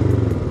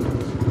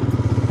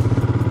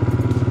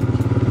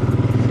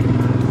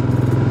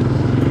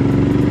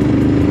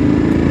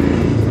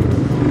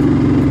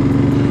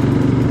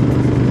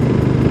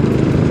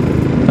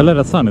 നല്ല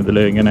രസമാണ് ഇതിൽ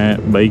ഇങ്ങനെ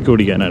ബൈക്ക്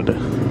ഓടിക്കാനായിട്ട്.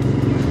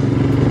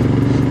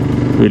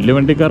 വലിയ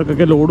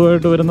വണ്ടിക്കാർക്കൊക്കെ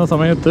ലോഡുമായിട്ട് വരുന്ന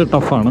സമയത്ത്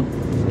ടഫാണ്.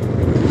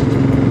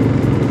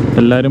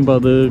 എല്ലാവരും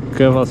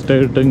പതുക്കെ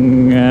ഫസ്റ്റായിട്ട്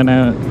ഇങ്ങനെ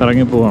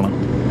ഇറങ്ങിപ്പോവാണ്.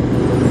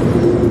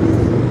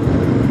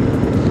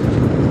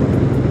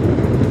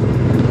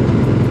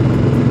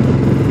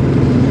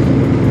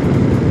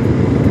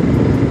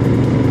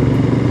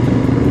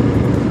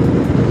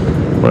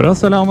 ഓരോ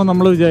സ്ഥലമാകുമ്പോൾ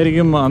നമ്മൾ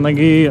വിചാരിക്കും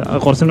അന്നെങ്കിൽ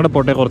കുറച്ചും കൂടെ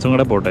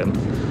പോട്ടെ എന്ന്.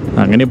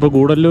 അങ്ങനെ ഇപ്പോൾ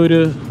ഗൂഡല്ലൂർ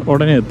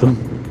ഉടനെ എത്തും.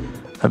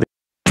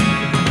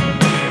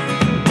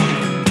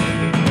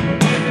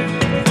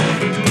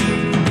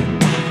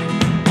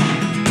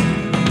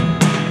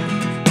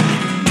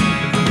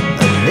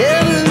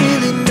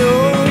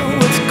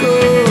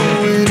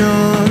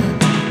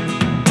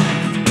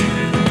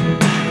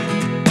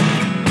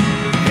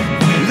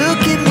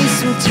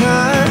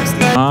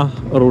 ആ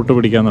റൂട്ട്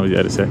പിടിക്കാമെന്നാണ്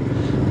വിചാരിച്ചത്,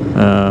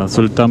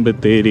 സുൽത്താൻ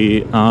ബത്തേരി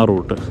ആ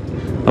റൂട്ട്.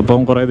 അപ്പം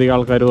കുറേയധികം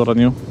ആൾക്കാർ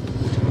പറഞ്ഞു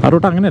ആ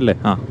റൂട്ട് അങ്ങനെയല്ലേ.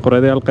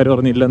 കുറേയധികം ആൾക്കാർ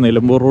പറഞ്ഞില്ല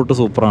നിലമ്പൂർ റൂട്ട്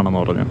സൂപ്പറാണെന്ന്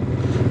പറഞ്ഞു.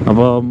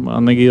 അപ്പം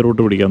അന്നെങ്കിൽ ഈ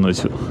റൂട്ട് പിടിക്കാമെന്ന്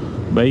വെച്ചു.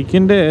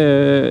 ബൈക്കിൻ്റെ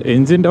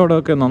എൻജിൻ്റെ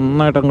അവിടെയൊക്കെ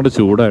നന്നായിട്ട് അങ്ങോട്ട്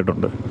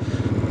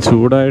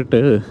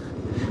ചൂടായിട്ട്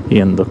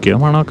എന്തൊക്കെയോ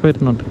മണമൊക്കെ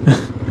വരുന്നുണ്ട്.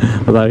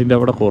 അതതിൻ്റെ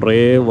അവിടെ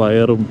കുറേ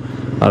വയറും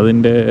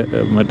അതിൻ്റെ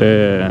മറ്റേ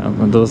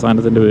എന്തോ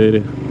സാധനത്തിൻ്റെ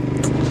പേര്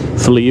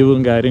സ്ലീവും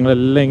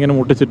കാര്യങ്ങളെല്ലാം ഇങ്ങനെ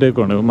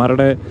മുട്ടിച്ചിട്ടേക്കുവാണ്.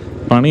 ഇവന്മാരുടെ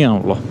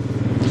പണിയാണല്ലോ.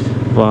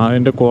 അപ്പോൾ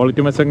അതിൻ്റെ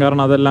ക്വാളിറ്റി മെച്ചം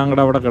കാരണം അതെല്ലാം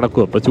കൂടെ അവിടെ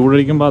കിടക്കും. അപ്പോൾ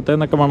ചൂടടിക്കുമ്പോൾ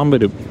അകത്തേന്നൊക്കെ മണം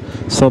വരും,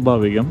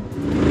 സ്വാഭാവികം.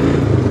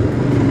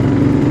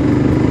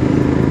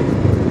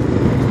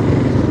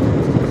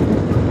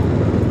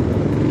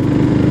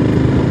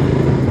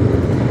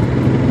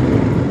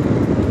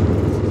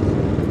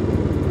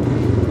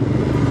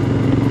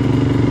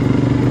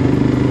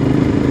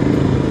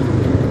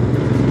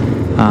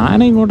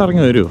 ആന ഇങ്ങോട്ട്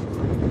ഇറങ്ങി വരുമോ?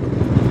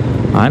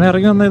 ആന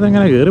ഇറങ്ങി വന്നാൽ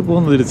ഇതെങ്ങനെ കയറി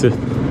പോകുന്നു തിരിച്ച്?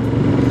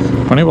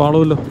 പണി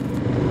പാളുമല്ലോ.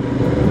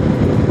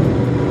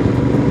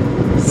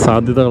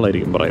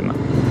 സാധ്യതകളായിരിക്കും പറയുന്നത്.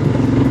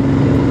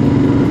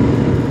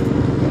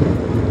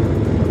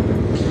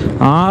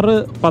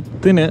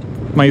 6:10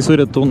 മൈസൂർ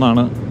എത്തും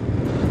എന്നാണ്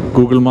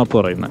ഗൂഗിൾ മാപ്പ്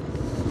പറയുന്നത്.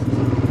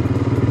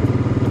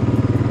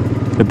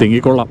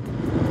 എത്തിക്കൊള്ളാം.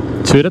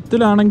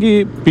 ചുരത്തിലാണെങ്കിൽ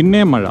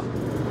പിന്നെയും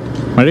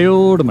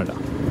മഴയോട് മഴ.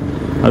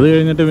 അത്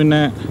കഴിഞ്ഞിട്ട്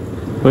പിന്നെ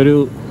ഒരു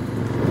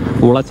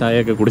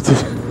ചായയൊക്കെ കുടിച്ച്,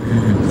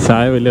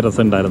 ചായ വലിയ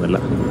രസം ഉണ്ടായിരുന്നില്ല.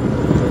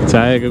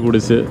 ചായയൊക്കെ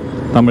കുടിച്ച്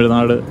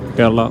തമിഴ്നാട്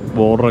കേരള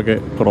ബോർഡറൊക്കെ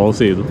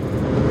ക്രോസ് ചെയ്തു.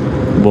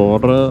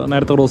 ബോർഡർ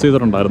നേരത്തെ ക്രോസ്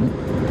ചെയ്തിട്ടുണ്ടായിരുന്നു.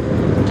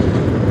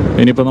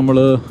 ഇനിയിപ്പോൾ നമ്മൾ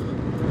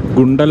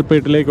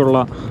ഗുണ്ടൽപേട്ടിലേക്കുള്ള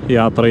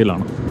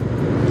യാത്രയിലാണ്.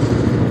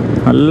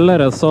 നല്ല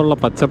രസമുള്ള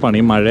പച്ചപ്പണി.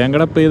 മഴയും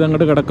കൂടെ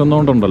പെയ്തങ്ങോട്ട്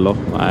കിടക്കുന്നതുകൊണ്ടുണ്ടല്ലോ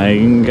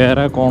ഭയങ്കര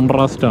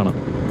കോൺട്രാസ്റ്റാണ്.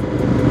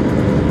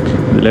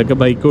 ഇതിലൊക്കെ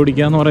ബൈക്ക്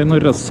ഓടിക്കുക എന്ന് പറയുന്ന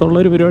ഒരു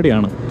രസമുള്ളൊരു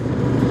പരിപാടിയാണ്.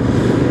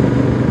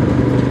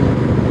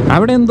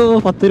 അവിടെ എന്തോ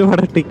 10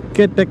 രൂപയുടെ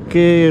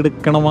ടിക്കറ്റൊക്കെ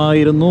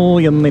എടുക്കണമായിരുന്നു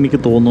എന്ന് എനിക്ക്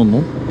തോന്നുന്നു.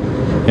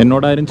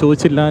 എന്നോടാരും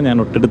ചോദിച്ചില്ല, ഞാൻ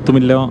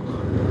ഒട്ടെടുത്തുമില്ല.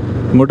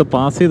 ഇങ്ങോട്ട്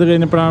പാസ് ചെയ്ത്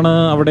കഴിഞ്ഞപ്പോഴാണ്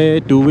അവിടെ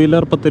 2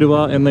 വീലർ 10 രൂപ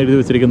എന്ന് എഴുതി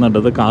വെച്ചിരിക്കുന്നുണ്ട്.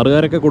 അത്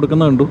കാറുകാരൊക്കെ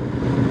കൊടുക്കുന്നുണ്ട്.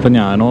 അപ്പം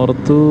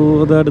ഞാനോർത്തു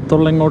അത്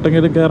അടുത്തുള്ള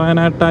ഇങ്ങോട്ടെങ്കിലും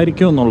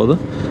കയറാനായിട്ടായിരിക്കും എന്നുള്ളത്.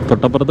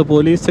 തൊട്ടപ്പുറത്ത്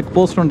പോലീസ് ചെക്ക്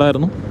പോസ്റ്റ്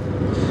ഉണ്ടായിരുന്നു.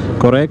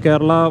 കുറേ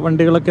കേരള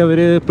വണ്ടികളൊക്കെ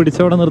അവർ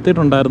പിടിച്ചവിടെ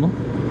നിർത്തിയിട്ടുണ്ടായിരുന്നു,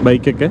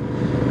 ബൈക്കൊക്കെ.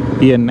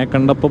 എന്നെ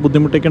കണ്ടപ്പോൾ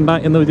ബുദ്ധിമുട്ടിക്കണ്ട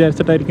എന്ന്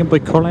വിചാരിച്ചിട്ടായിരിക്കും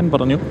പൊയ്ക്കോളാൻ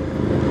പറഞ്ഞു.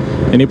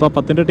 ഇനിയിപ്പോൾ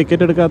 10ൻ്റെ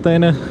ടിക്കറ്റ്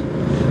എടുക്കാത്തതിന്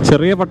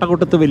ചെറിയ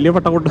പട്ടക്കൂട്ടത്ത് വലിയ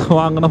പട്ടക്കൂട്ട്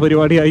വാങ്ങുന്ന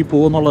പരിപാടിയായി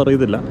പോകുമെന്നുള്ള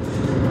അറിയത്തില്ല.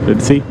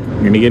 സി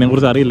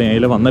എനിക്കതിനെക്കുറിച്ച് അറിയില്ല, ഞാൻ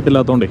അതിൽ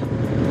വന്നിട്ടില്ലാത്തതുകൊണ്ടേ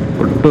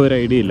ഒട്ടും ഒരു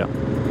ഐഡിയ ഇല്ല.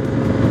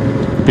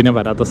 പിന്നെ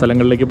വരാത്ത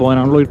സ്ഥലങ്ങളിലേക്ക്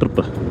പോകാനാണല്ലോ ഈ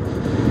ട്രിപ്പ്.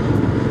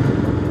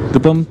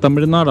 ഇതിപ്പം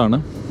തമിഴ്നാടാണ്.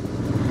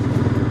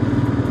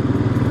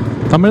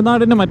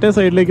 തമിഴ്നാടിൻ്റെ മറ്റേ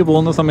സൈഡിലേക്ക്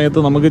പോകുന്ന സമയത്ത്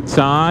നമുക്ക്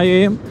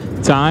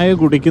ചായ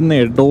കുടിക്കുന്ന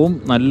ഇടവും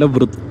നല്ല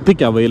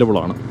വൃത്തിക്ക്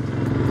അവൈലബിളാണ്.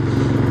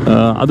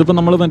 അതിപ്പോൾ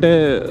നമ്മൾ മറ്റേ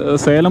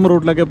സേലം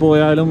റൂട്ടിലൊക്കെ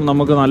പോയാലും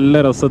നമുക്ക്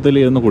നല്ല രസത്തിൽ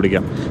ഇരുന്ന്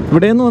കുടിക്കാം.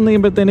 ഇവിടെയെന്ന് വന്നു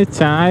കഴിയുമ്പോഴത്തേന്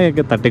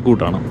ചായയൊക്കെ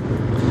തട്ടിക്കൂട്ടാണ്.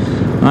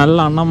 നല്ല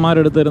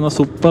അണ്ണന്മാരെടുത്ത് തരുന്ന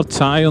സൂപ്പർ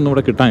ചായ ഒന്നും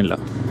ഇവിടെ കിട്ടാനില്ല.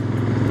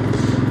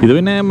 ഇത്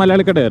പിന്നെ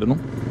മലയാളിക്കടയായിരുന്നു.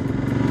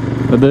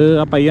 അത്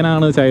ആ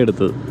പയ്യനാണ് ചായ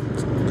എടുത്തത്.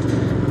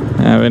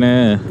 അവന്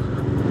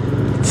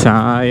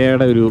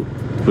ചായയുടെ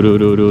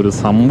ഒരു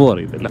സംഭവം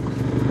അറിയത്തില്ല.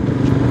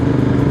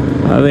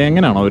 അത്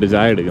എങ്ങനെയാണോ ഒരു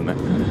ചായ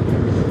എടുക്കുന്നത്?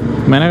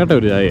 മെനക്കെട്ട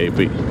ഒരു ചായ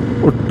ആയിപ്പോയി,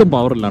 ഒട്ടും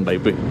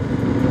പവറില്ലാണ്ടായിപ്പോയി.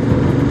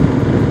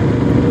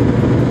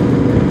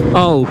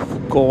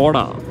 കോട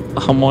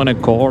അമ്മോനെ,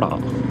 കോട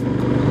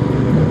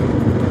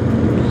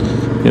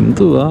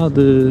എന്തുവാ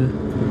അത്?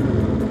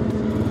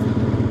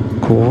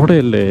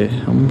 കോടയല്ലേ?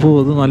 അമ്പോ,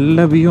 അത്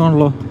നല്ല വ്യൂ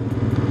ആണല്ലോ.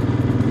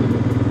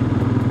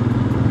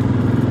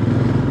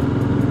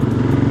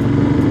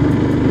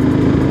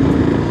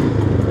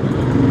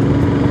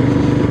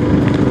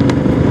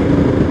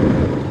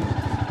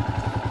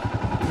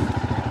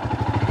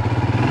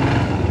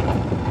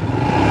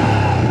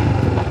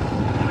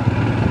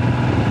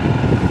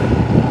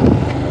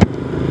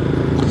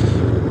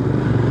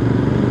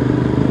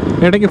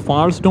 ഇടയ്ക്ക്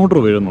ഫാൾസ് നോട്ട്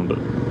വീഴുന്നുണ്ട്.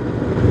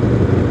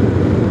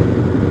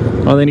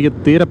 അതെനിക്ക്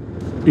തീരെ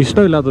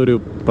ഇഷ്ടമില്ലാത്തൊരു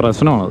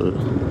പ്രശ്നമാണത്.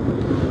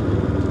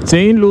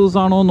 ചെയിൻ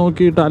ലൂസാണോ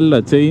നോക്കിയിട്ടല്ല,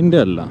 ചെയിൻ്റെ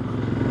അല്ല.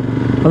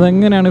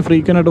 അതെങ്ങനെയാണ്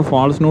ഫ്രീക്വൻ്റായിട്ട്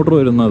ഫാൾസ് നോട്ട്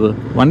വരുന്നത്?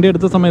 വണ്ടി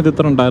എടുത്ത സമയത്ത്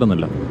ഇത്ര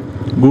ഉണ്ടായിരുന്നില്ല.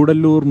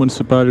 Gudalur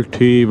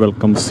municipality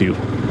welcomes U.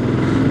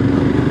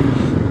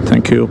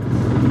 Thank you.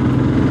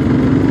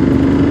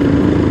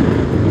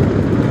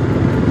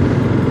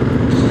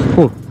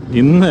 ഓ,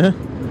 ഇന്ന്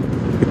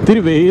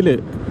ഇത്തിരി വെയിൽ,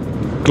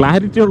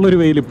 ക്ലാരിറ്റി ഉള്ളൊരു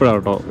വെയിൽ ഇപ്പോഴാണ്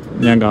കേട്ടോ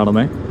ഞാൻ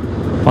കാണുന്നത്.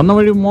 വന്ന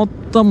വഴി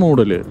മൊത്തം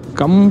മൂടൽ,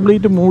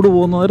 കംപ്ലീറ്റ് മൂട്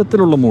പോകുന്ന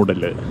തരത്തിലുള്ള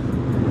മൂടൽ.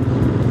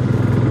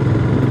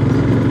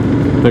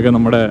 ഇതൊക്കെ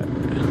നമ്മുടെ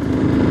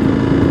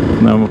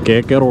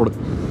KK റോഡ്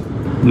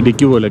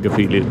ഇടുക്കി പോലെയൊക്കെ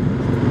ഫീൽ ചെയ്യും.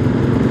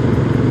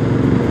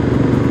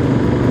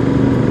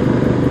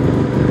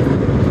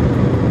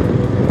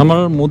 നമ്മൾ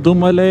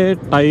മുതുമലൈ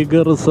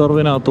ടൈഗർ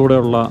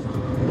റിസർവിനകത്തൂടെയുള്ള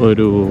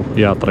ഒരു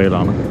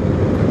യാത്രയിലാണ്.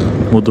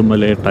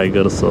 മുതുമലൈ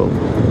ടൈഗർ റിസർവ്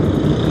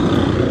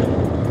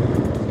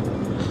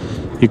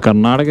ഈ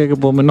കർണാടകയൊക്കെ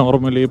പോകുമ്പോൾ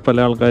നോർമലി പല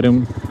ആൾക്കാരും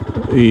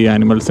ഈ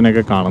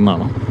ആനിമൽസിനെയൊക്കെ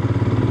കാണുന്നതാണ്.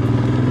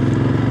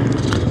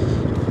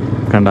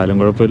 കണ്ടാലും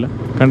കുഴപ്പമില്ല,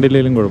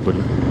 കണ്ടില്ലെങ്കിലും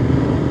കുഴപ്പമില്ല.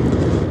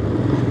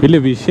 വലിയ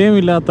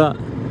വിഷയമില്ലാത്ത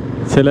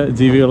ചില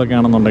ജീവികളൊക്കെ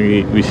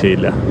ആണെന്നുണ്ടെങ്കിൽ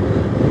വിഷയമില്ല,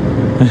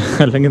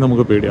 അല്ലെങ്കിൽ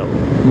നമുക്ക് പേടിയാവും.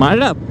 മഴ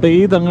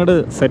പെയ്തങ്ങോട്ട്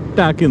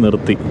സെറ്റാക്കി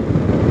നിർത്തി.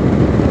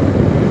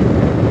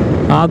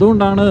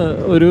 അതുകൊണ്ടാണ്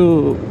ഒരു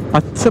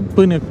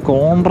പച്ചപ്പിന്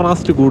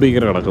കോൺട്രാസ്റ്റ് കൂടി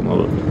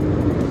കിടക്കുന്നത്.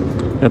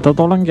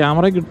 എത്രത്തോളം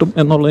ക്യാമറ കിട്ടും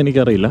എന്നുള്ളത്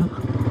എനിക്കറിയില്ല.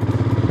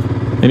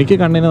 എനിക്ക്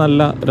കണ്ണിന്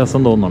നല്ല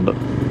രസം തോന്നുന്നുണ്ട്.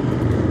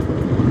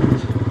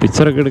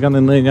 പിക്ചറൊക്കെ എടുക്കാൻ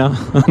നിന്ന് കഴിഞ്ഞാൽ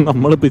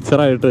നമ്മൾ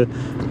പിക്ചറായിട്ട്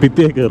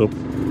ഭിത്തിയെ കയറും.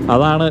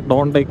 അതാണ്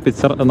ഡോൺ ടേക്ക്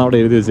പിക്ചർ എന്നവിടെ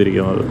എഴുതി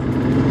വെച്ചിരിക്കുന്നത്.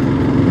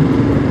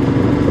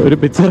 ഒരു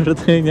പിക്ചർ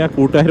എടുത്തു കഴിഞ്ഞാൽ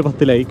കൂട്ടുകാർ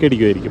 10 ലൈക്ക്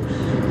അടിക്കുമായിരിക്കും.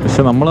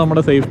 പക്ഷെ നമ്മൾ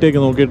നമ്മുടെ സേഫ്റ്റിയൊക്കെ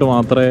നോക്കിയിട്ട്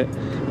മാത്രമേ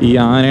ഈ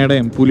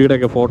ആനയുടെയും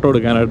പുലിയുടെയൊക്കെ ഫോട്ടോ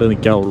എടുക്കാനായിട്ട്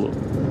നിൽക്കാവുള്ളൂ.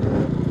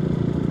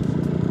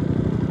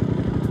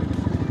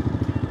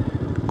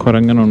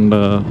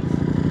 കുരങ്ങനുണ്ട്.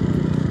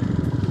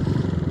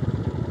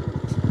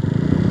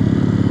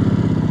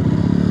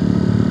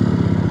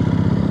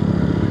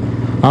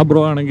 ആ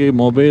ബ്രോ ആണെങ്കിൽ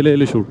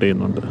മൊബൈലിൽ ഷൂട്ട്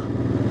ചെയ്യുന്നുണ്ട്.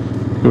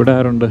 ഇവിടെ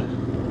ആരുണ്ട്?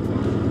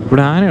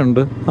 ഇവിടെ ആനയുണ്ട്.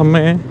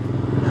 അമ്മേ,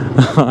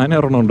 ആന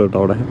ഒരെണ്ണമുണ്ട് കേട്ടോ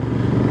അവിടെ.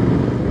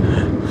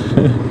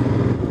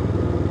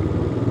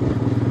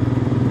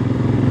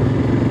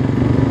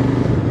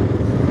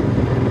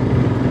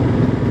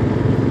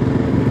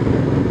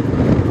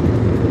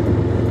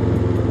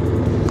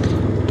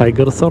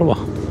 ടൈഗർ റിസർവാ.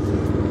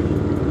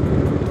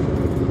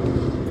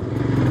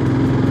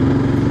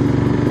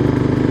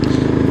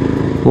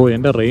 ഓ,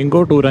 എൻ്റെ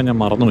റെയിൻകോട്ട് ഊരാൻ ഞാൻ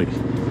മറന്നുപോയി.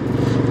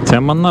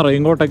 ചെമ്മന്ന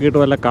റെയിൻകോട്ടൊക്കെ ഇട്ട്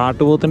വല്ല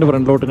കാട്ടുപോത്തിൻ്റെ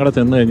ഫ്രണ്ടിലോട്ടും കൂടെ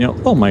ചെന്ന് കഴിഞ്ഞാൽ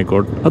ഓ മൈ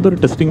ഗോഡ്, അതൊരു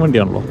ടെസ്റ്റിംഗ്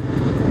വണ്ടിയാണല്ലോ.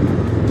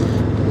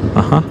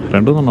 ആഹാ,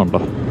 2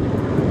 ഉണ്ടോ?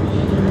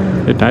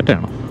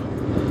 ടാറ്റയാണോ?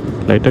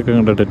 ലൈറ്റൊക്കെ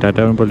കണ്ടിട്ട്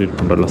ടാറ്റ പോലെ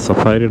ഇരിപ്പുണ്ടല്ലോ.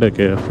 സഫാരിയുടെ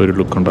ഒക്കെ ഒരു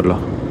ലുക്കുണ്ടല്ലോ.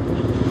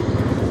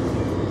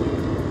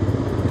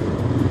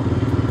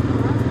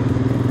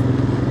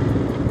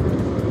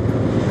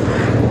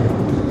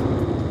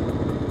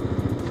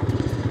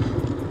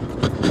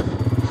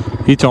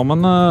 ഈ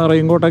ചുമന്ന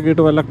റെയിൻകോട്ടൊക്കെ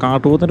ഇട്ട് വല്ല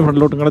കാട്ടുപോത്തിൻ്റെ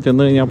ഫ്രണ്ടിലോട്ടും കൂടെ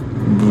ചെന്ന് കഴിഞ്ഞാൽ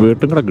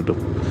വീട്ടും കൂടെ കിട്ടും.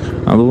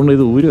 അതുകൊണ്ട്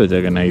ഇത് ഊരി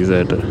വെച്ചേക്കാം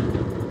നൈസായിട്ട്.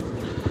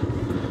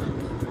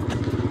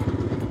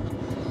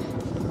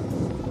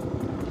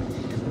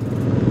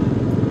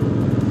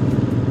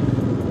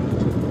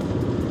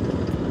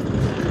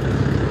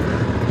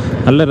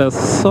 നല്ല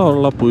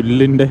രസമുള്ള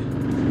പുല്ലിൻ്റെ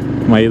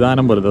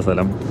മൈതാനം പോലത്തെ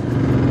സ്ഥലം.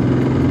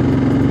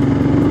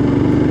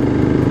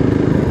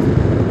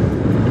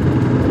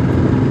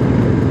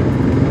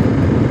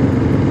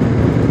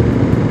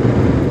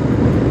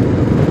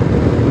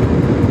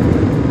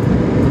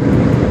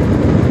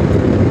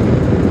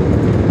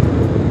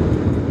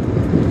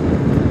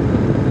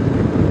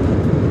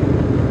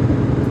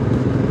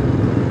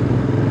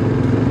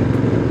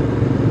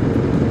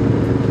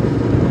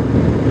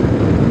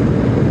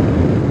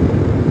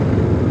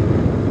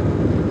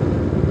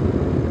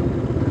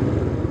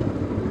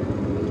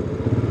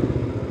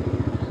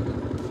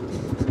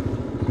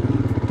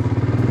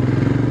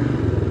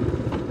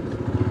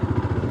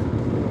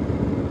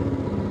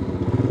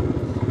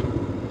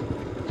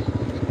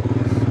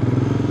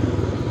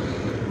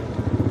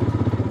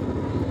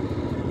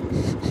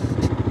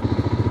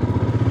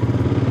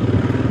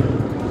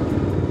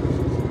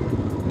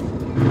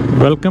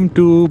 Welcome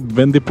to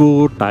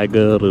Bandipur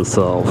tiger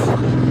reserve.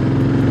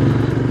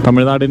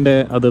 തമിഴ്നാടിൻ്റെ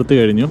അതിർത്തി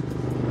കഴിഞ്ഞു.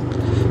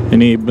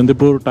 ഇനി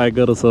ബന്ദിപ്പൂർ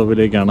ടൈഗർ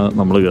റിസർവിലേക്കാണ്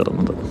നമ്മൾ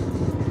കയറുന്നത്.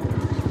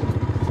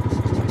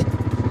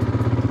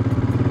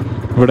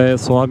 ഇവിടെ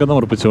സ്വാഗതം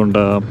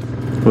അർപ്പിച്ചുകൊണ്ട്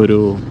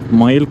ഒരു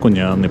മയിൽ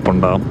കുഞ്ഞ്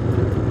നിപ്പുണ്ട്.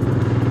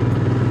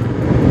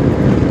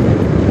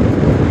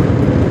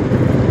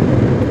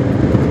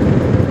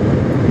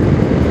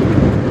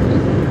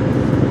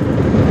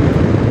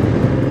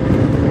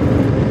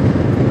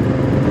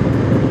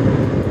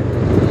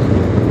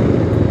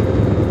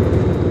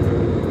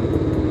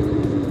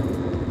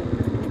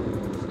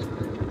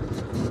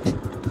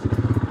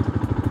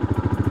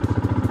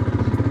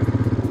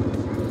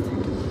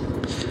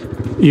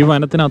 ഈ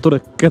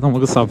വനത്തിനകത്തൂടെയൊക്കെ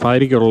നമുക്ക്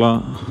സഫാരിക്കുള്ള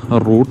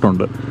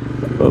റൂട്ടുണ്ട്.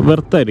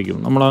 വെർത്തായിരിക്കും,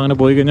 നമ്മളങ്ങനെ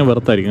പോയി കഴിഞ്ഞാൽ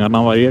വെർത്തായിരിക്കും. കാരണം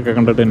ആ വഴിയൊക്കെ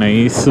കണ്ടിട്ട്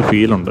നൈസ്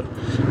ഫീലുണ്ട്.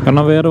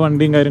 കാരണം വേറെ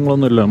വണ്ടിയും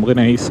കാര്യങ്ങളൊന്നും ഇല്ല, നമുക്ക്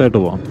നൈസായിട്ട്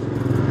പോകാം.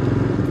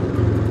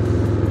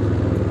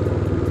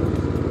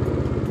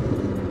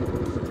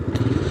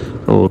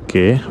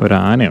 ഓക്കെ, ഒരു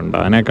ആനയുണ്ട്,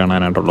 ആനയെ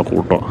കാണാനായിട്ടുള്ള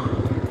കൂട്ടോ.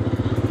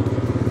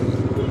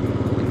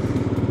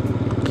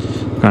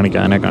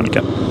 കാണിക്കാം, ആനയെ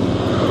കാണിക്കാം.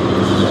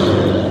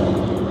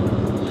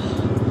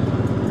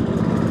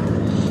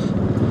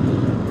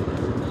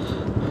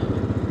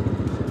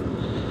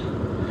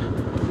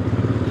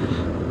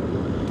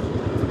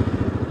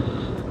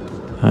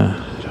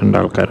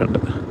 രണ്ടാൾക്കാരുണ്ട്.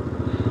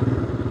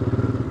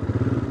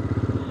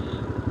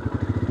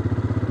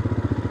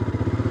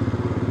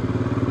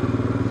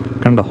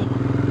 കണ്ടോ,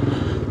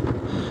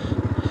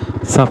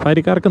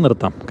 സഫാരിക്കാർക്ക്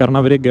നിർത്താം, കാരണം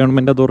അവർ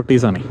ഗവൺമെൻറ്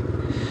അതോറിറ്റീസാണേ.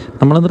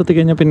 നമ്മൾ നിർത്തി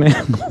കഴിഞ്ഞാൽ പിന്നെ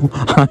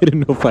 1000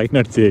 രൂപ ഫൈൻ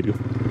അടിച്ചു തരും.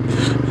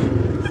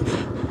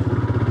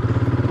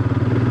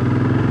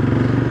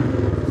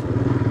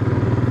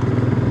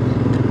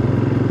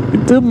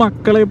 ഇത്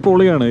മക്കളെ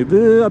പൊളിയാണ്. ഇത്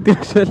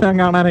അത്യാവശ്യം എല്ലാം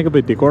കാണാനൊക്കെ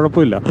പറ്റി,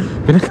 കുഴപ്പമില്ല.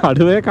 പിന്നെ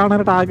കടുവയെ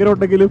കാണാനായിട്ട് ആഗ്രഹം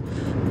ഉണ്ടെങ്കിലും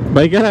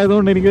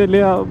ബൈക്കാരായതുകൊണ്ട് എനിക്ക്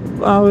വലിയ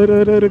ആ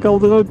ഒരു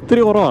കൗതുകം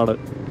ഒത്തിരി കുറവാണ്.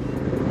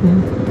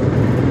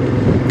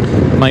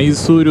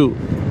 മൈസൂരു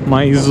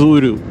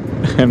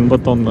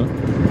 81.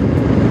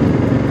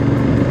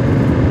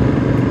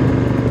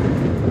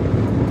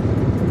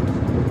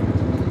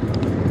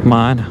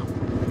 മാന.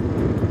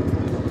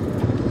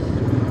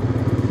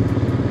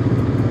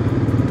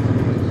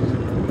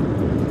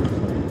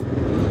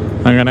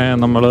 അങ്ങനെ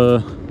നമ്മൾ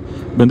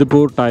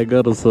ബന്ദിപ്പൂർ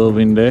ടൈഗർ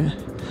റിസർവിൻ്റെ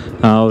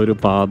ആ ഒരു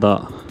പാത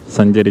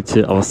സഞ്ചരിച്ച്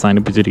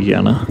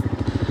അവസാനിപ്പിച്ചിരിക്കുകയാണ്.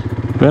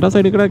 വേറെ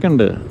സൈഡിൽ കൂടെയൊക്കെ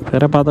ഉണ്ട്,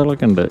 വേറെ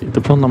പാതകളൊക്കെ ഉണ്ട്.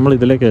 ഇതിപ്പോൾ നമ്മൾ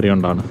ഇതിലേ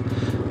കയറിയോണ്ടാണ്.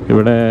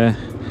 ഇവിടെ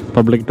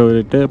public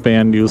toilet, pay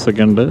and use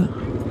ഒക്കെ ഉണ്ട്.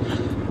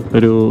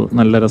 ഒരു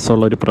നല്ല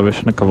രസമുള്ളൊരു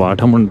പ്രവേശന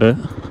കവാടമുണ്ട്.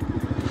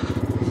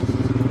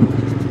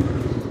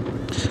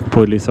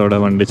 പോലീസ് അവിടെ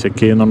വണ്ടി ചെക്ക്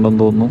ചെയ്യുന്നുണ്ടെന്ന്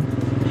തോന്നുന്നു,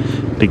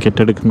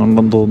 ടിക്കറ്റ്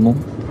എടുക്കുന്നുണ്ടെന്ന് തോന്നുന്നു,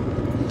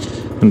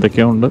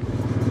 എന്തൊക്കെയോ ഉണ്ട്.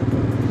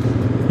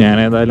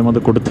 ഞാനേതായാലും അത്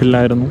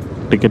കൊടുത്തില്ലായിരുന്നു,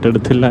 ടിക്കറ്റ്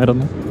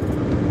എടുത്തില്ലായിരുന്നു.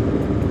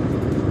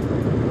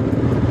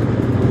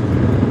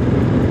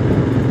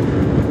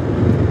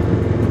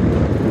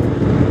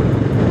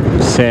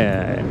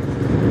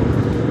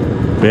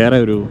 വേറെ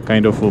ഒരു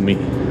കൈൻഡ് ഓഫ് ഭൂമി.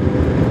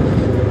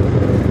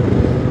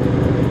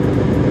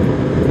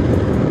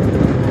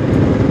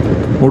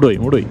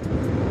 മൂടുപോയി.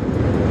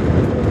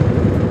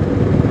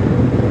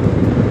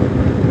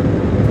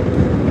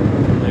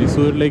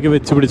 മൈസൂരിലേക്ക്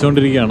വെച്ച്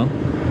പിടിച്ചുകൊണ്ടിരിക്കുകയാണ്.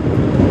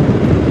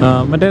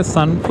 മറ്റേ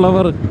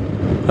സൺഫ്ലവർ,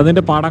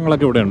 അതിൻ്റെ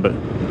പാടങ്ങളൊക്കെ ഇവിടെ ഉണ്ട്.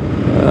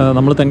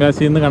 നമ്മൾ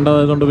തെങ്കാശിയിൽ നിന്ന്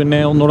കണ്ടതായതുകൊണ്ട് പിന്നെ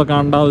ഒന്നുകൂടെ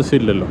കാണേണ്ട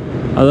ആവശ്യമില്ലല്ലോ.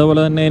 അതേപോലെ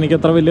തന്നെ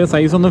എനിക്കത്ര വലിയ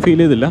സൈസൊന്നും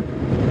ഫീൽ ചെയ്തില്ല.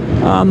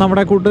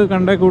 നമ്മുടെ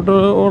കണ്ട കൂട്ട്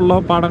ഉള്ള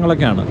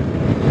പാടങ്ങളൊക്കെയാണ്.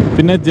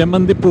 പിന്നെ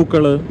ജമന്തി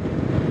പൂക്കൾ,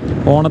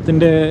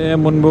 ഓണത്തിൻ്റെ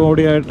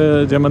മുൻപോടിയായിട്ട്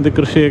ജമന്തി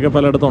കൃഷിയൊക്കെ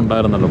പലയിടത്തും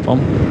ഉണ്ടായിരുന്നല്ലോ. അപ്പം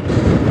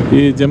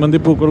ഈ ജമന്തി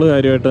പൂക്കൾ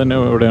കാര്യമായിട്ട് തന്നെ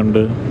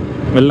ഇവിടെയുണ്ട്.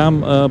 എല്ലാം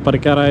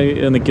പറിക്കാറായി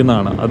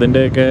നിൽക്കുന്നതാണ്.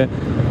 അതിൻ്റെയൊക്കെ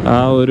ആ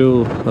ഒരു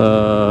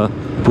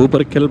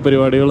പൂപ്പറിക്കൽ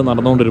പരിപാടികൾ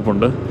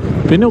നടന്നുകൊണ്ടിരിപ്പുണ്ട്.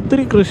 പിന്നെ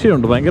ഒത്തിരി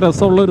കൃഷിയുണ്ട്, ഭയങ്കര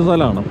രസമുള്ളൊരു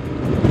സ്ഥലമാണ്.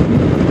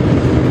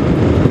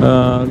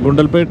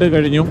 ഗുണ്ടൽപേട്ട്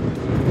കഴിഞ്ഞു,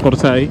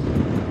 കുറച്ചായി.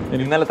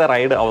 ഇന്നലത്തെ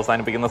റൈഡ്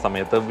അവസാനിപ്പിക്കുന്ന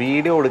സമയത്ത്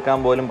വീഡിയോ എടുക്കാൻ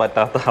പോലും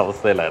പറ്റാത്ത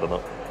അവസ്ഥയിലായിരുന്നു.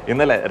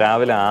 ഇന്നലെ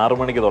രാവിലെ 6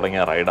 മണിക്ക്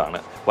തുടങ്ങിയ റൈഡാണ്.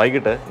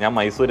 വൈകിട്ട് ഞാൻ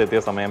മൈസൂർ എത്തിയ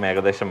സമയം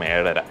ഏകദേശം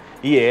 7:30.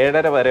 ഈ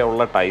 7:30 വരെ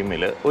ഉള്ള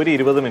ടൈമിൽ ഒരു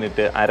 20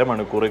 മിനിറ്റ്,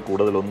 അരമണിക്കൂറിൽ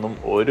കൂടുതലൊന്നും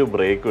ഒരു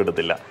ബ്രേക്കും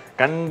എടുത്തില്ല.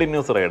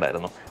 കണ്ടിന്യൂസ്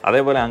റൈഡായിരുന്നു.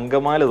 അതേപോലെ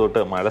അങ്കമാലി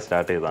തൊട്ട് മഴ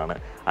സ്റ്റാർട്ട് ചെയ്തതാണ്.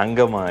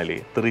 അങ്കമാലി,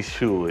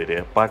 തൃശ്ശൂർ,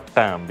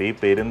 പട്ടാമ്പി,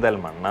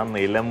 പെരിന്തൽമണ്ണ,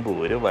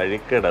 നിലമ്പൂർ,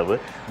 വഴിക്കടവ്,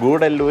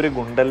 ഗൂഡല്ലൂർ,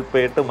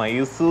 ഗുണ്ടൽപേട്ട്,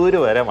 മൈസൂർ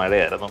വരെ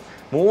മഴയായിരുന്നു.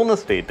 3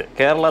 സ്റ്റേറ്റ്,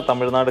 കേരള,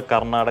 തമിഴ്നാട്,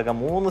 കർണാടക,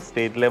 3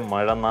 സ്റ്റേറ്റിലെ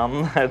മഴ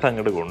നന്നായിട്ട്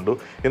അങ്ങോട്ട് കൊണ്ടു.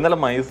 ഇന്നലെ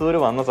മൈസൂർ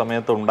വന്ന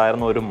സമയത്ത്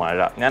ഉണ്ടായിരുന്ന ഒരു മഴ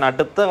ഞാൻ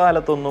അടുത്ത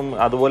കാലത്തൊന്നും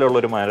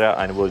അതുപോലെയുള്ളൊരു മഴ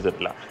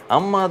അനുഭവിച്ചിട്ടില്ല.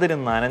 അമ്മാതിരി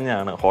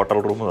നനഞ്ഞാണ് ഹോട്ടൽ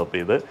റൂം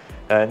തപ്പിയത്.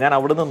 ഞാൻ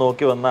അവിടുന്ന്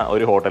നോക്കി വന്ന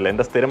ഒരു ഹോട്ടൽ,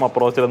 എൻ്റെ സ്ഥിരം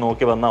അപ്രോച്ചിൽ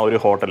നോക്കി വന്ന ഒരു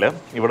ഹോട്ടൽ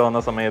ഇവിടെ വന്ന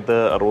സമയത്ത്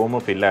റൂം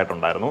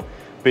ഫില്ലായിട്ടുണ്ടായിരുന്നു.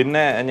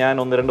 പിന്നെ ഞാൻ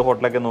 1-2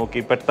 ഹോട്ടലൊക്കെ നോക്കി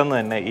പെട്ടെന്ന്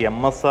തന്നെ ഈ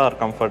MSR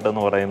കംഫർട്ട്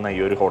എന്ന് പറയുന്ന ഈ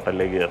ഒരു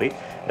ഹോട്ടലിലേക്ക് കയറി.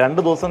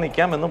 2 ദിവസം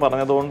നിൽക്കാമെന്ന്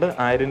പറഞ്ഞതുകൊണ്ട്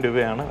 1000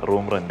 രൂപയാണ്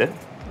റൂം റെൻറ്റ്.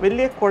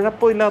 വലിയ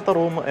കുഴപ്പമില്ലാത്ത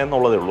റൂം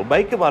എന്നുള്ളതേ ഉള്ളൂ.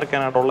 ബൈക്ക് പാർക്ക്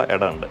ചെയ്യാനായിട്ടുള്ള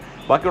ഇടമുണ്ട്.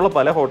 ബാക്കിയുള്ള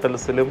പല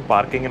ഹോട്ടൽസിലും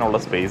പാർക്കിങ്ങിനുള്ള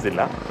സ്പേസ്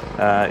ഇല്ല.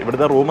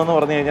 ഇവിടുത്തെ റൂം എന്ന്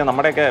പറഞ്ഞു കഴിഞ്ഞാൽ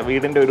നമ്മുടെയൊക്കെ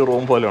വീടിൻ്റെ ഒരു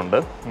റൂം പോലെ ഉണ്ട്.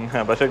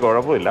 പക്ഷേ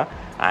കുഴപ്പമില്ല.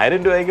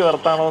 1000 രൂപയ്ക്ക്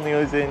വർത്താണോ എന്ന്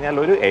ചോദിച്ചു കഴിഞ്ഞാൽ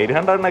ഒരു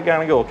 800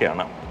 ആണെങ്കിൽ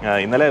ഓക്കെയാണ്.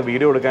 ഇന്നലെ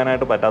വീഡിയോ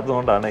എടുക്കാനായിട്ട്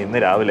പറ്റാത്തതുകൊണ്ടാണ് ഇന്ന്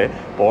രാവിലെ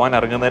പോകാൻ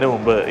ഇറങ്ങുന്നതിന്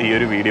മുമ്പ് ഈ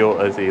ഒരു വീഡിയോ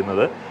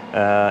ചെയ്യുന്നത്.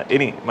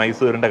 ഇനി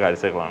മൈസൂരിൻ്റെ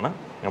കാഴ്ചകളാണ്.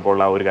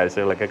 അപ്പോൾ ആ ഒരു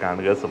കാഴ്ചകളൊക്കെ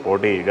കാണുക,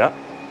 സപ്പോർട്ട് ചെയ്യുക.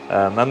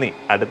 നന്ദി.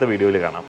 അടുത്ത വീഡിയോയിൽ കാണാം.